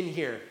in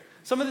here.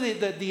 Some of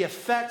the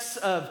effects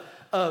of,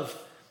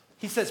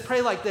 he says,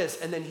 pray like this,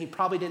 and then he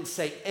probably didn't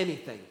say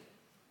anything.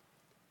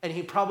 And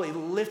he probably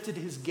lifted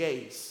his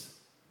gaze.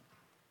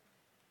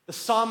 The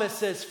psalmist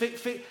says,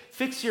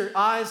 fix your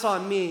eyes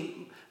on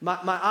me. My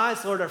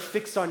eyes, Lord, are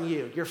fixed on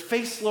you. Your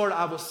face, Lord,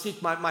 I will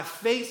seek. My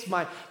face,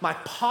 my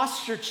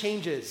posture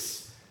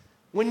changes.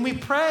 When we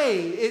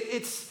pray,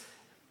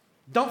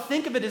 don't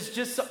think of it as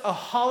just a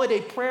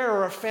holiday prayer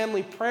or a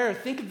family prayer.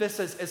 Think of this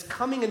as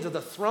coming into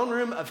the throne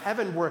room of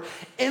heaven where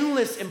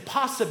endless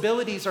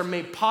impossibilities are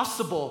made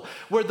possible,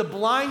 where the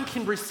blind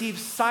can receive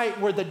sight,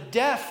 where the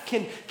deaf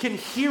can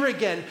hear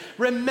again.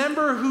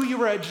 Remember who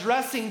you are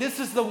addressing. This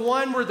is the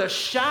one where the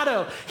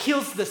shadow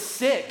heals the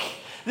sick.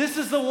 This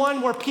is the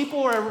one where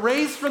people are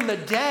raised from the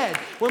dead.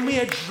 When we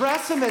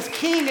address him as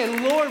King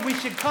and Lord, we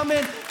should come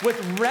in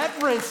with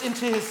reverence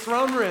into his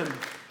throne room.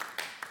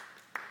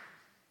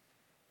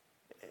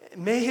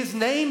 May his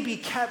name be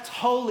kept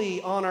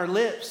holy on our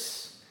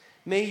lips.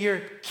 May your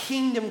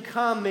kingdom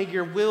come. May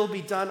your will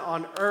be done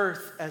on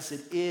earth as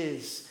it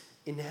is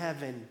in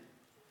heaven.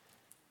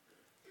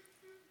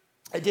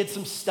 I did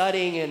some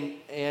studying,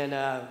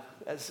 and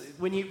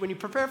when you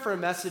prepare for a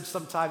message,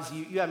 sometimes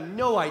you have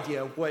no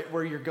idea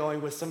where you're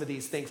going with some of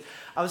these things.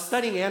 I was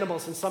studying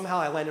animals, and somehow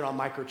I landed on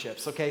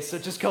microchips, okay? So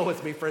just go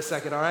with me for a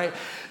second, all right?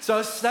 So I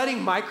was studying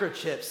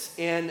microchips,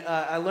 and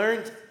I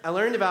learned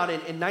about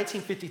in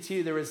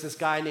 1952, there was this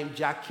guy named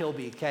Jack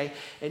Kilby, okay?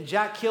 And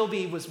Jack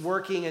Kilby was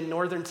working in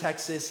northern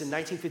Texas in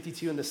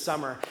 1952 in the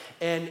summer,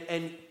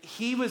 and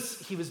he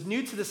was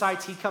new to this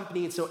IT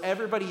company, and so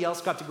everybody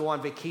else got to go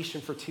on vacation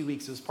for 2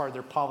 weeks. It was part of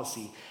their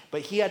policy.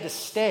 But he had to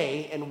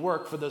stay and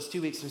work for those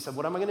 2 weeks. So he said,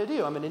 what am I going to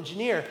do? I'm an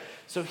engineer.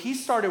 So he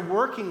started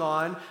working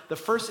on the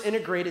first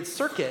integrated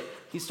circuit.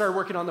 He started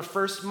working on the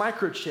first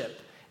microchip.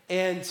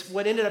 And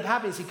what ended up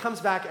happening is he comes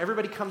back,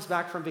 everybody comes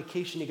back from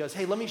vacation. He goes,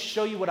 hey, let me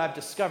show you what I've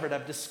discovered.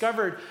 I've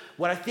discovered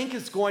what I think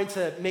is going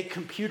to make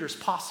computers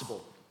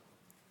possible.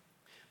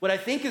 What I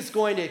think is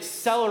going to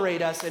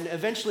accelerate us, and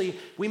eventually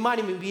we might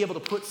even be able to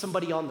put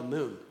somebody on the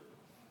moon.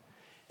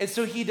 And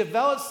so he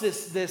develops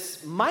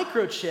this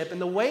microchip,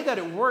 and the way that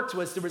it worked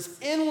was there was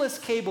endless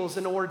cables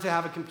in order to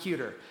have a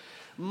computer.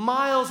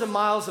 Miles and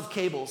miles of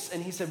cables.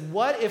 And he said,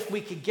 what if we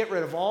could get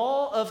rid of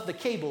all of the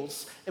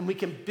cables and we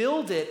can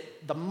build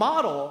it, the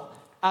model,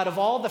 out of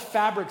all the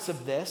fabrics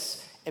of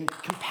this and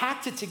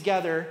compact it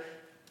together?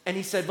 And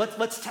he said,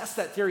 let's test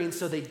that theory. And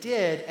so they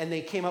did, and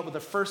they came up with the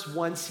first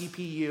one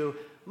CPU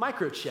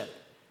microchip.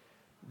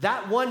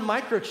 That one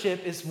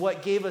microchip is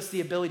what gave us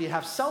the ability to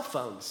have cell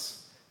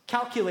phones,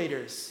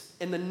 calculators,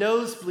 and the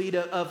nosebleed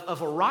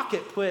of a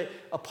rocket put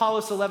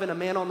Apollo 11, a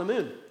man on the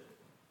moon.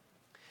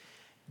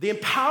 The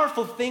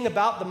powerful thing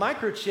about the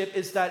microchip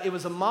is that it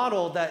was a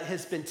model that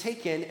has been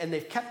taken, and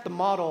they've kept the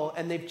model,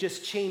 and they've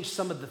just changed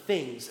some of the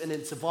things, and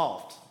it's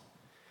evolved.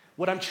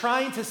 What I'm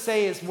trying to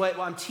say is what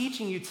I'm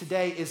teaching you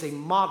today is a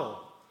model,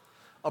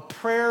 a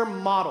prayer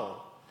model.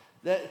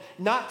 That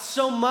not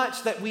so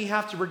much that we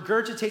have to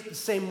regurgitate the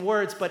same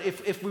words, but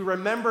if we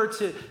remember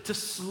to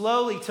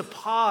slowly, to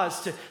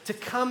pause, to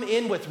come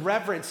in with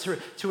reverence,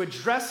 to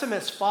address him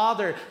as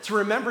Father, to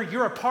remember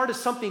you're a part of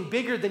something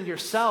bigger than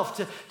yourself,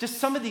 to just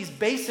some of these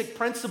basic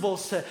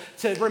principles,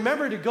 to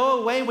remember to go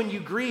away when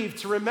you grieve,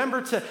 to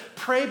remember to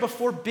pray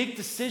before big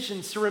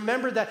decisions, to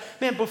remember that,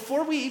 man,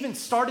 before we even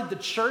started the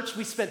church,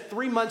 we spent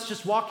 3 months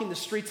just walking the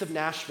streets of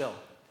Nashville,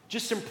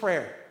 just in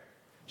prayer.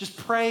 Just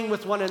praying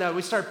with one another.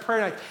 We started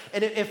praying.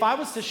 And if I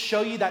was to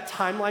show you that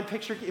timeline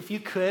picture, if you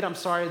could, I'm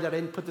sorry that I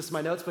didn't put this in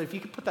my notes, but if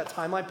you could put that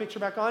timeline picture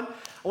back on,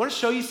 I want to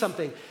show you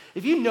something.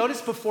 If you notice,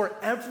 before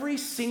every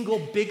single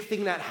big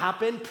thing that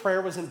happened,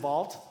 prayer was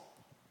involved.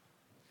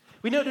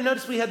 We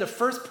noticed we had the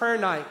first prayer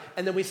night,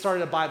 and then we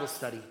started a Bible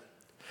study.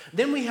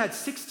 Then we had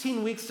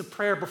 16 weeks of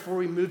prayer before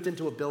we moved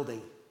into a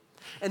building.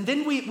 And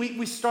then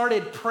we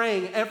started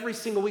praying every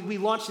single week. We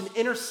launched an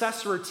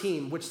intercessor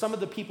team, which some of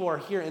the people are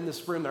here in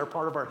this room that are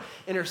part of our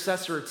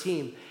intercessor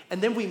team.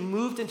 And then we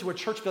moved into a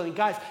church building.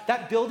 Guys,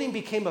 that building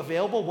became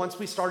available once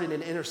we started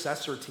an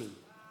intercessor team.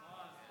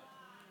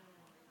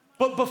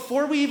 But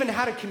before we even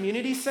had a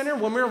community center,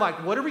 when we were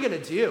like, what are we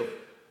going to do?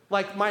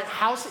 Like, my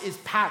house is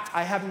packed.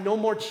 I have no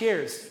more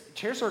chairs.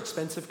 Chairs are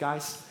expensive,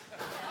 guys.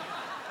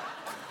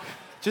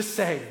 Just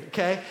saying,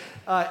 okay?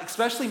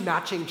 Especially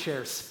matching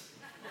chairs.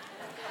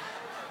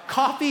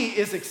 Coffee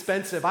is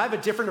expensive. I have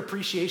a different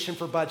appreciation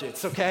for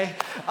budgets, okay?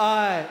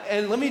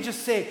 And let me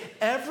just say,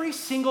 every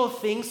single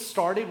thing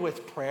started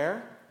with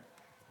prayer,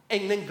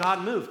 and then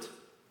God moved.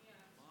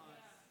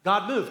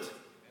 God moved.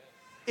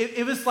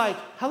 It was like,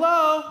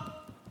 hello,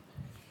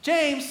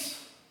 James.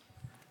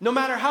 No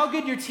matter how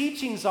good your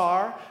teachings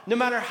are, no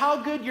matter how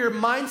good your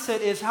mindset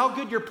is, how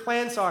good your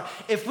plans are,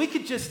 if we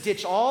could just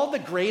ditch all the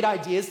great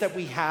ideas that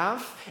we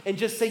have and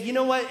just say, you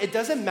know what, it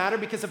doesn't matter,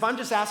 because if I'm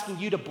just asking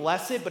you to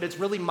bless it, but it's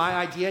really my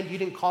idea and you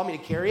didn't call me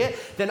to carry it,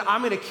 then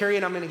I'm going to carry it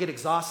and I'm going to get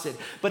exhausted.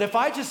 But if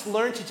I just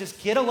learn to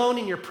just get alone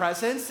in your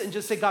presence and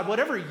just say, God,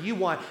 whatever you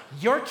want,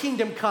 your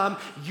kingdom come,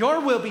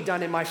 your will be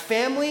done in my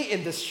family,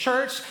 in this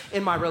church,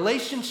 in my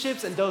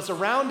relationships, and those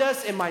around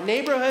us, in my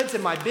neighborhoods,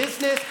 in my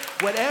business,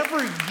 whatever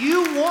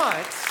you want.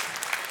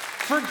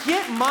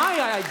 Forget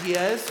my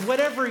ideas,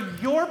 whatever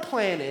your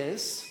plan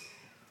is.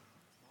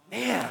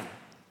 Man,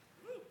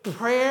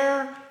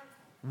 prayer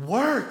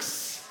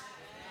works.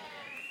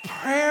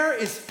 Prayer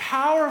is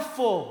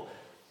powerful.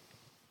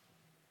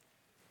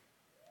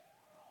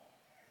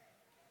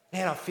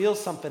 Man, I feel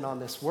something on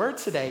this word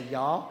today,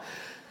 y'all.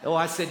 Oh,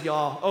 I said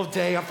y'all. Oh,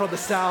 dang, I'm from the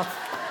South.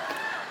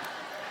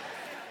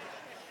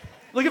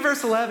 Look at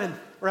verse 11.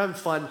 We're having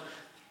fun.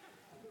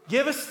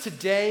 Give us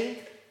today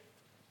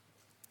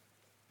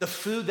the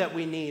food that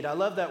we need. I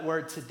love that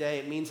word today.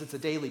 It means it's a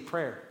daily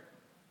prayer.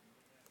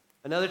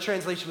 Another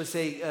translation would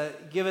say,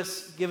 give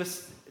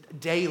us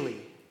daily,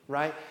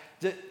 right?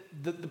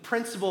 The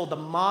principle, the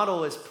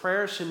model is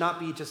prayer should not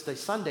be just a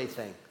Sunday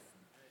thing.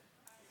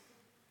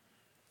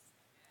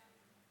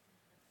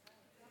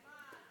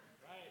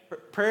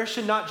 Prayer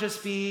should not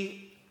just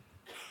be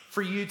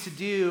for you to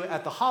do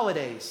at the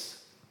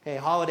holidays. Hey,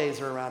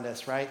 holidays are around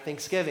us, right?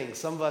 Thanksgiving.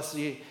 Some of us,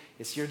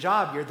 it's your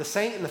job. You're the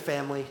saint in the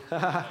family.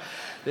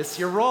 This is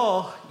your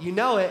role. You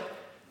know it.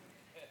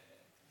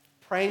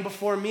 Praying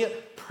before meal.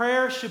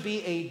 Prayer should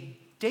be a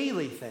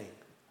daily thing.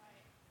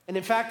 And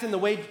in fact, in the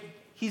way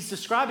he's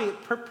describing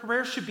it,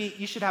 prayer should be,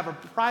 you should have a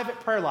private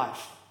prayer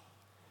life.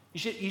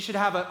 You should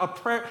have a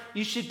prayer.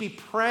 You should be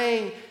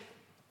praying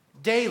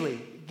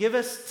daily. Give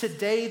us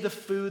today the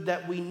food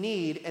that we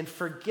need and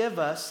forgive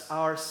us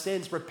our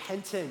sins.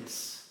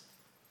 Repentance.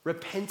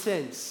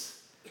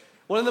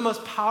 One of the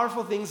most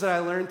powerful things that I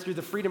learned through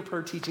the Freedom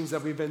Prayer teachings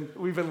that we've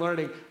been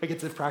learning, I get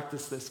to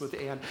practice this with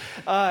Ann,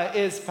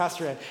 is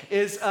Pastor Ann,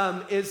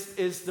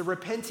 is the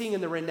repenting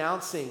and the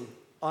renouncing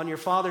on your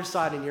father's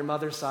side and your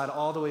mother's side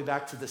all the way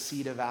back to the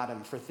seed of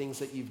Adam for things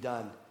that you've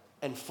done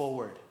and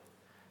forward.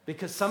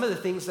 Because some of the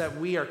things that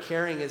we are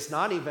carrying is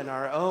not even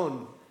our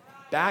own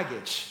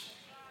baggage.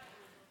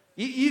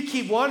 You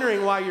keep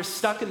wondering why you're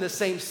stuck in the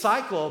same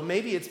cycle.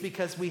 Maybe it's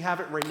because we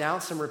haven't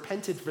renounced and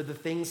repented for the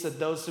things that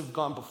those who've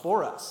gone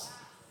before us.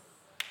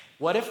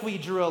 What if we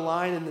drew a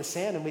line in the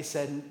sand and we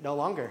said, no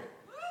longer?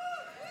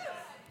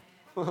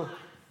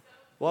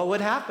 What would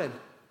happen?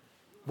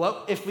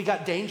 What if we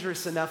got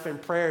dangerous enough in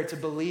prayer to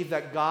believe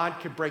that God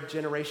could break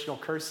generational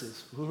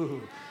curses?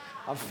 Ooh,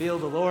 I feel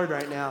the Lord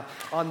right now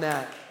on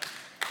that.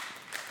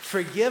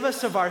 Forgive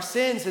us of our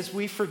sins as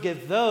we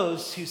forgive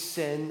those who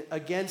sin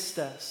against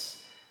us.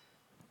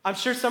 I'm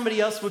sure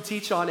somebody else will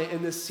teach on it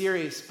in this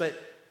series, but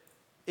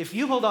if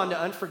you hold on to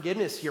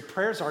unforgiveness, your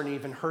prayers aren't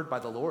even heard by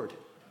the Lord.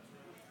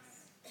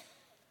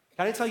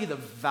 Can I tell you the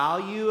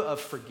value of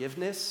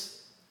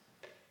forgiveness?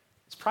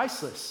 It's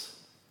priceless.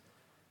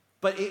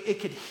 But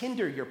it could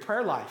hinder your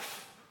prayer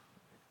life.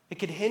 It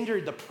could hinder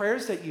the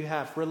prayers that you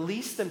have.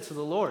 Release them to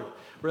the Lord.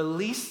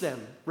 Release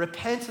them.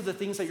 Repent of the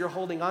things that you're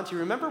holding on to.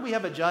 Remember, we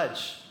have a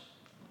judge.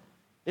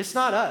 It's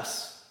not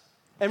us.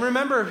 And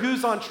remember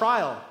who's on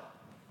trial.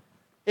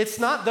 It's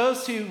not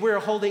those who we're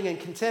holding in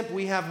contempt.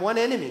 We have one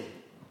enemy.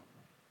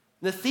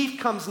 The thief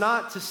comes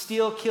not to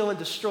steal, kill, and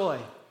destroy.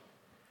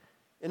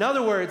 In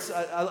other words,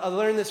 I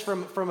learned this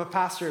from a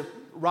pastor,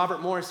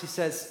 Robert Morris. He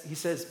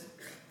says,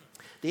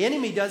 the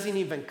enemy doesn't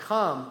even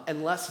come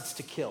unless it's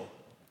to kill.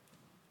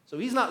 So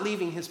he's not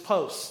leaving his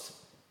post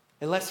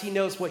unless he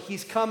knows what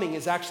he's coming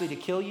is actually to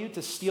kill you,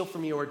 to steal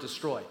from you, or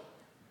destroy.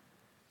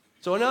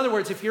 So in other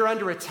words, if you're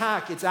under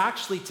attack, it's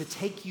actually to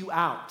take you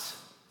out.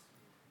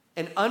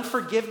 And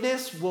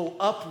unforgiveness will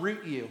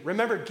uproot you.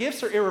 Remember,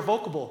 gifts are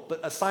irrevocable, but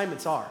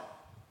assignments are.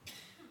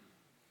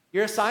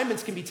 Your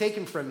assignments can be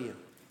taken from you.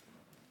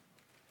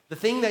 The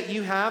thing that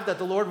you have that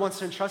the Lord wants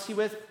to entrust you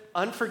with,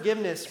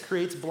 unforgiveness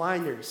creates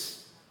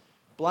blinders,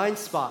 blind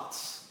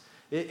spots.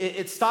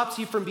 It stops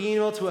you from being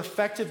able to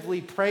effectively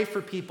pray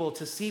for people,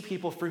 to see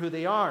people for who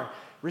they are.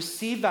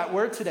 Receive that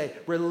word today.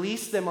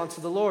 Release them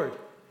unto the Lord.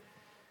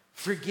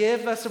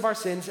 Forgive us of our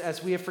sins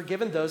as we have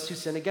forgiven those who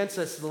sin against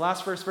us. The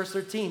last verse, verse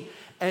 13.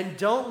 And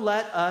don't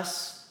let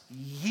us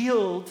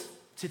yield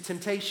to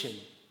temptation,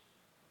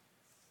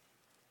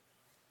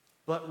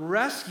 but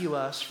rescue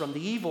us from the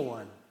evil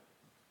one.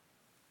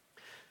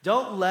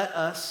 Don't let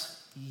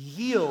us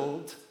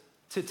yield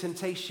to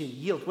temptation.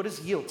 Yield. What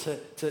is yield?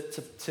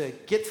 To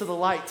get to the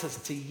light,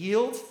 to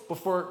yield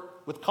before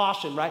with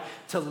caution, right?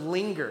 To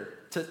linger,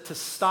 to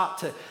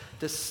stop,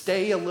 to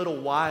stay a little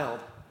while.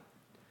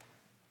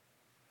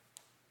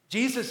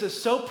 Jesus is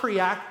so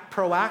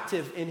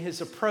proactive in his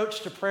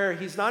approach to prayer.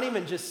 He's not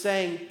even just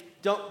saying,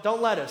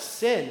 don't let us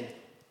sin.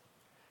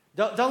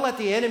 Don't let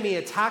the enemy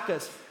attack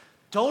us.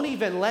 Don't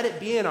even let it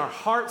be in our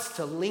hearts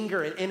to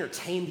linger and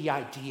entertain the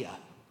idea.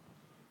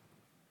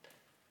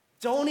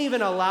 Don't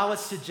even allow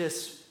us to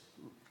just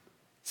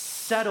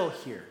settle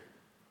here.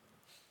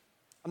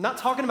 I'm not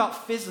talking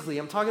about physically.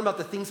 I'm talking about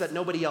the things that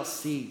nobody else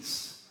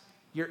sees.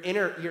 Your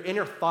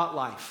inner thought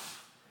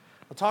life.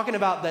 I'm talking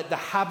about the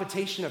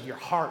habitation of your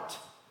heart.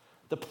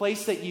 The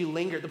place that you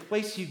linger, the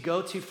place you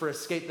go to for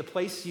escape, the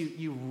place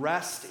you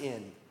rest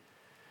in.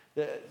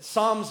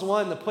 Psalms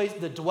 1,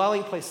 the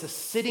dwelling place, the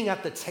sitting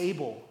at the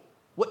table.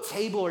 What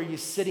table are you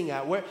sitting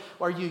at? Where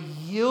are you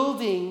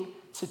yielding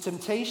to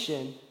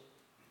temptation?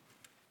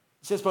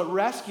 It says, but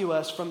rescue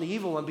us from the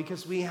evil one,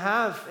 because we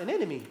have an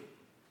enemy.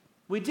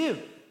 We do.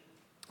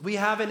 We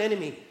have an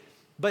enemy,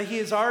 but he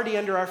is already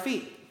under our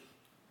feet.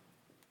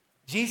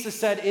 Jesus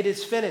said, it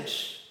is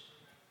finished.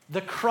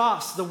 The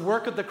cross, the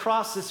work of the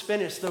cross is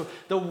finished.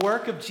 The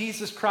work of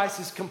Jesus Christ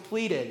is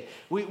completed.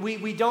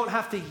 We don't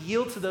have to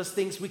yield to those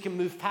things. We can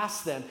move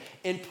past them.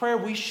 In prayer,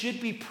 we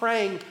should be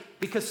praying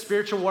because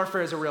spiritual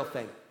warfare is a real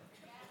thing.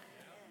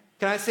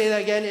 Can I say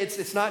that again?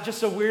 It's not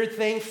just a weird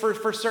thing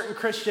for certain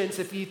Christians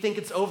if you think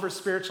it's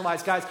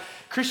over-spiritualized. Guys,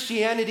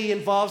 Christianity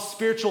involves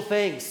spiritual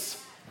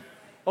things.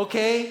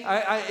 Okay?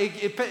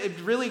 It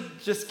really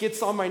just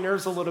gets on my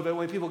nerves a little bit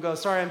when people go,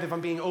 sorry if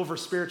I'm being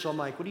over-spiritual. I'm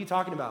like, what are you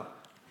talking about?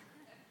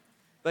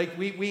 Like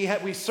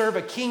we serve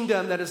a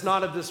kingdom that is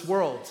not of this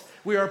world.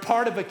 We are a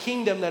part of a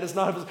kingdom that is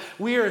not of this.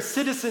 We are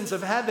citizens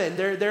of heaven.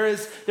 There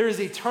is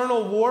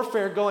eternal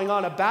warfare going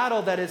on, a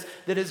battle that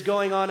is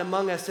going on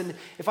among us. And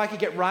if I could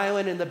get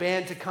Rylan and the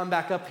band to come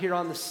back up here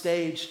on the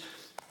stage,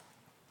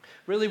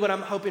 really what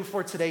I'm hoping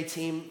for today,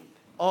 team,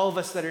 all of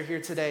us that are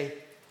here today,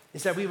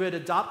 is that we would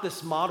adopt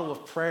this model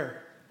of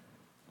prayer.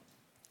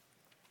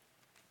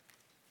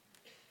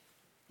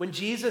 When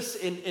Jesus,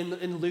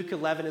 in Luke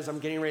 11, as I'm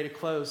getting ready to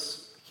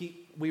close,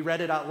 we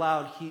read it out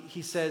loud.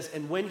 He says,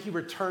 and when he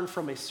returned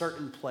from a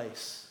certain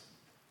place,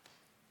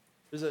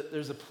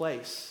 there's a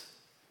place.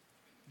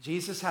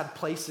 Jesus had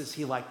places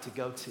he liked to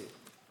go to.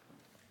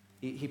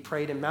 He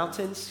prayed in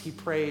mountains. He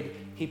prayed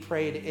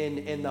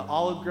in the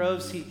olive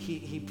groves.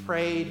 He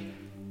prayed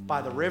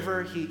by the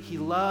river. He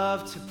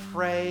loved to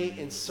pray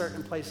in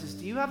certain places.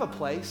 Do you have a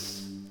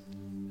place?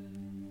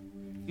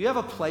 Do you have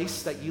a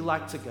place that you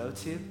like to go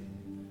to?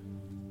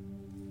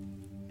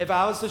 If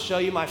I was to show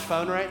you my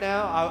phone right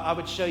now, I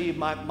would show you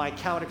my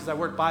calendar because I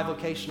work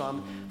bivocational.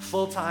 I'm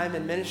full-time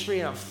in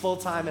ministry and I'm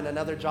full-time in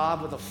another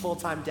job with a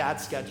full-time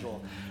dad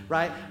schedule,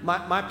 right?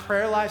 My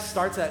prayer life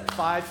starts at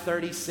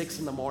 5:30, 6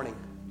 in the morning.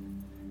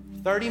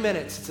 30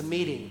 minutes, it's a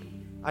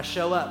meeting. I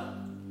show up,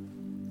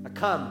 I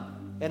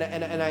come, and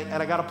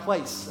I got a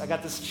place. I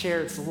got this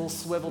chair, it's a little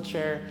swivel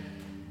chair,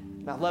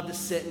 and I love to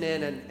sit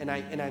in,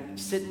 and I'm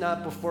sitting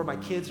up before my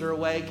kids are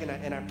awake,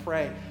 and I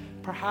pray.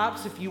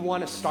 Perhaps if you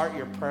want to start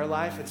your prayer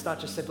life, it's not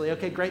just simply,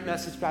 okay, great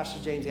message,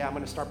 Pastor James, yeah, I'm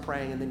going to start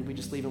praying, and then we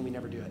just leave and we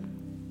never do it.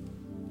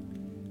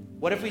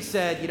 What if we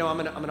said, I'm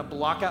going to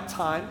block out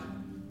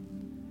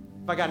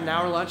time. If I got an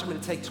hour lunch, I'm going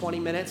to take 20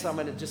 minutes. I'm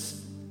going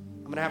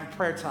to have a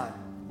prayer time.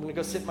 I'm going to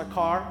go sit in my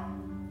car.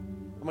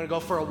 I'm going to go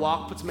for a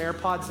walk, put some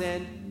AirPods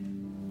in.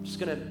 I'm just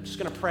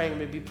going to pray and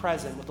maybe be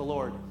present with the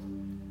Lord.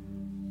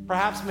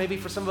 Perhaps maybe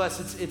for some of us,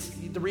 it's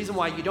the reason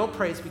why you don't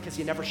pray is because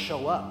you never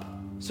show up.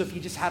 So if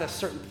you just had a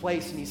certain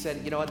place and you said,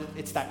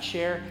 it's that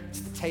chair, it's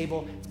the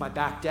table, it's my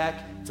back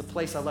deck, it's a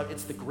place I love,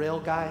 it's the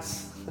grill,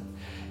 guys.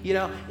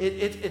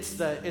 It's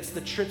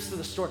the trips to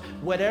the store.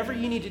 Whatever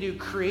you need to do,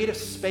 create a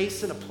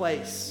space and a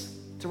place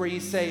to where you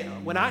say,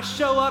 when I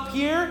show up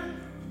here,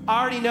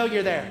 I already know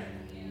you're there.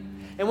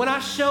 And when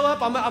I show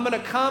up, I'm going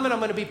to come and I'm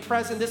going to be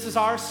present. This is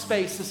our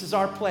space. This is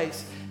our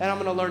place. And I'm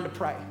going to learn to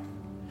pray.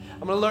 I'm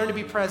going to learn to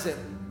be present.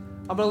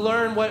 I'm going to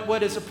learn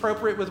what is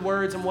appropriate with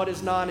words and what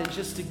is not, and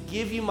just to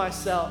give you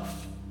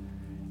myself.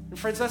 And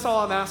friends, that's all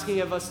I'm asking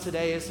of us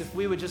today, is if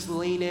we would just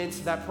lean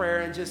into that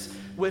prayer and just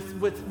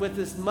with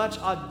as much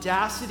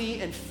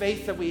audacity and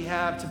faith that we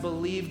have to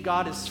believe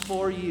God is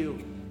for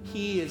you.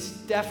 He is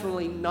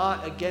definitely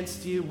not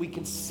against you. We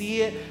can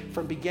see it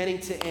from beginning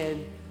to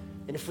end.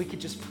 And if we could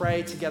just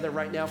pray together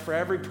right now for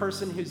every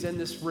person who's in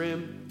this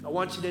room, I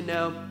want you to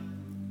know,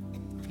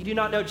 if you do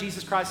not know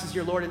Jesus Christ as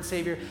your Lord and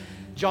Savior,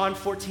 John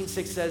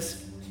 14:6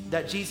 says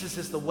that Jesus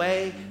is the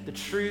way, the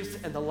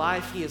truth, and the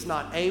life. He is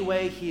not a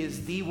way, he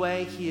is the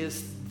way, he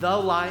is the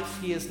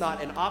life. He is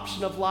not an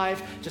option of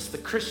life, just the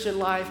Christian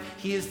life.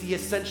 He is the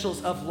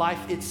essentials of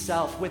life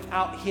itself.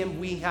 Without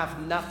him, we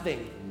have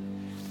nothing.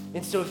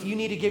 And so if you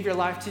need to give your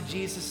life to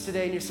Jesus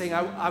today and you're saying,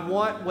 I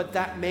want what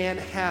that man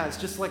has,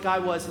 just like I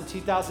was in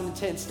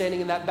 2010 standing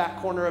in that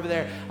back corner over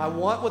there. I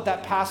want what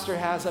that pastor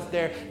has up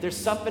there. There's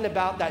something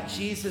about that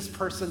Jesus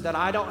person that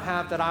I don't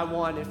have that I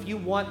want. If you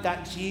want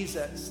that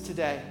Jesus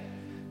today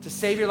to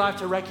save your life,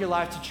 to wreck your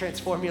life, to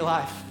transform your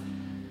life,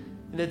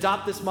 and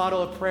adopt this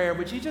model of prayer,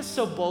 would you just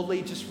so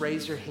boldly just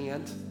raise your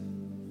hand?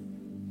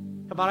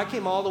 Come on, I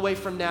came all the way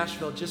from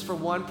Nashville just for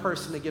one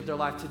person to give their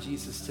life to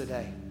Jesus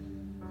today.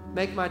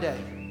 Make my day.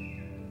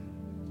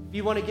 If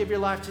you want to give your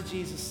life to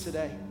Jesus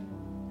today,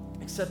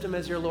 accept him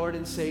as your Lord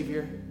and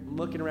Savior. I'm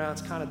looking around,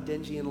 it's kind of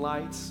dingy in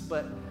lights,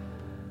 but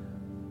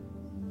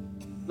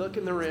look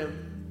in the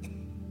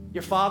room.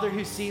 Your Father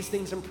who sees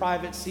things in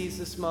private sees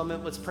this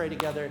moment. Let's pray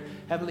together.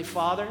 Heavenly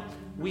Father,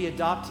 we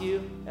adopt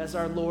you as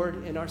our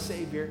Lord and our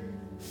Savior.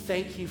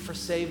 Thank you for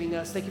saving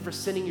us. Thank you for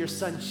sending your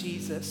Son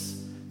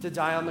Jesus to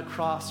die on the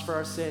cross for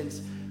our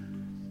sins.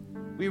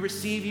 We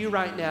receive you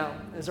right now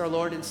as our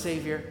Lord and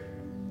Savior.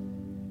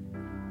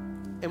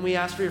 And we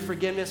ask for your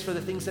forgiveness for the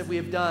things that we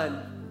have done.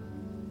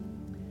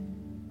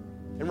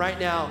 And right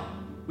now,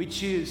 we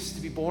choose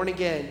to be born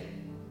again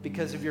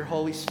because of your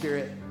Holy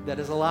Spirit that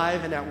is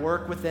alive and at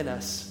work within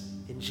us.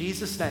 In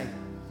Jesus' name.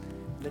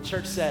 And the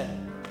church said,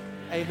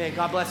 amen.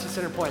 God bless you,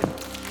 Center Point.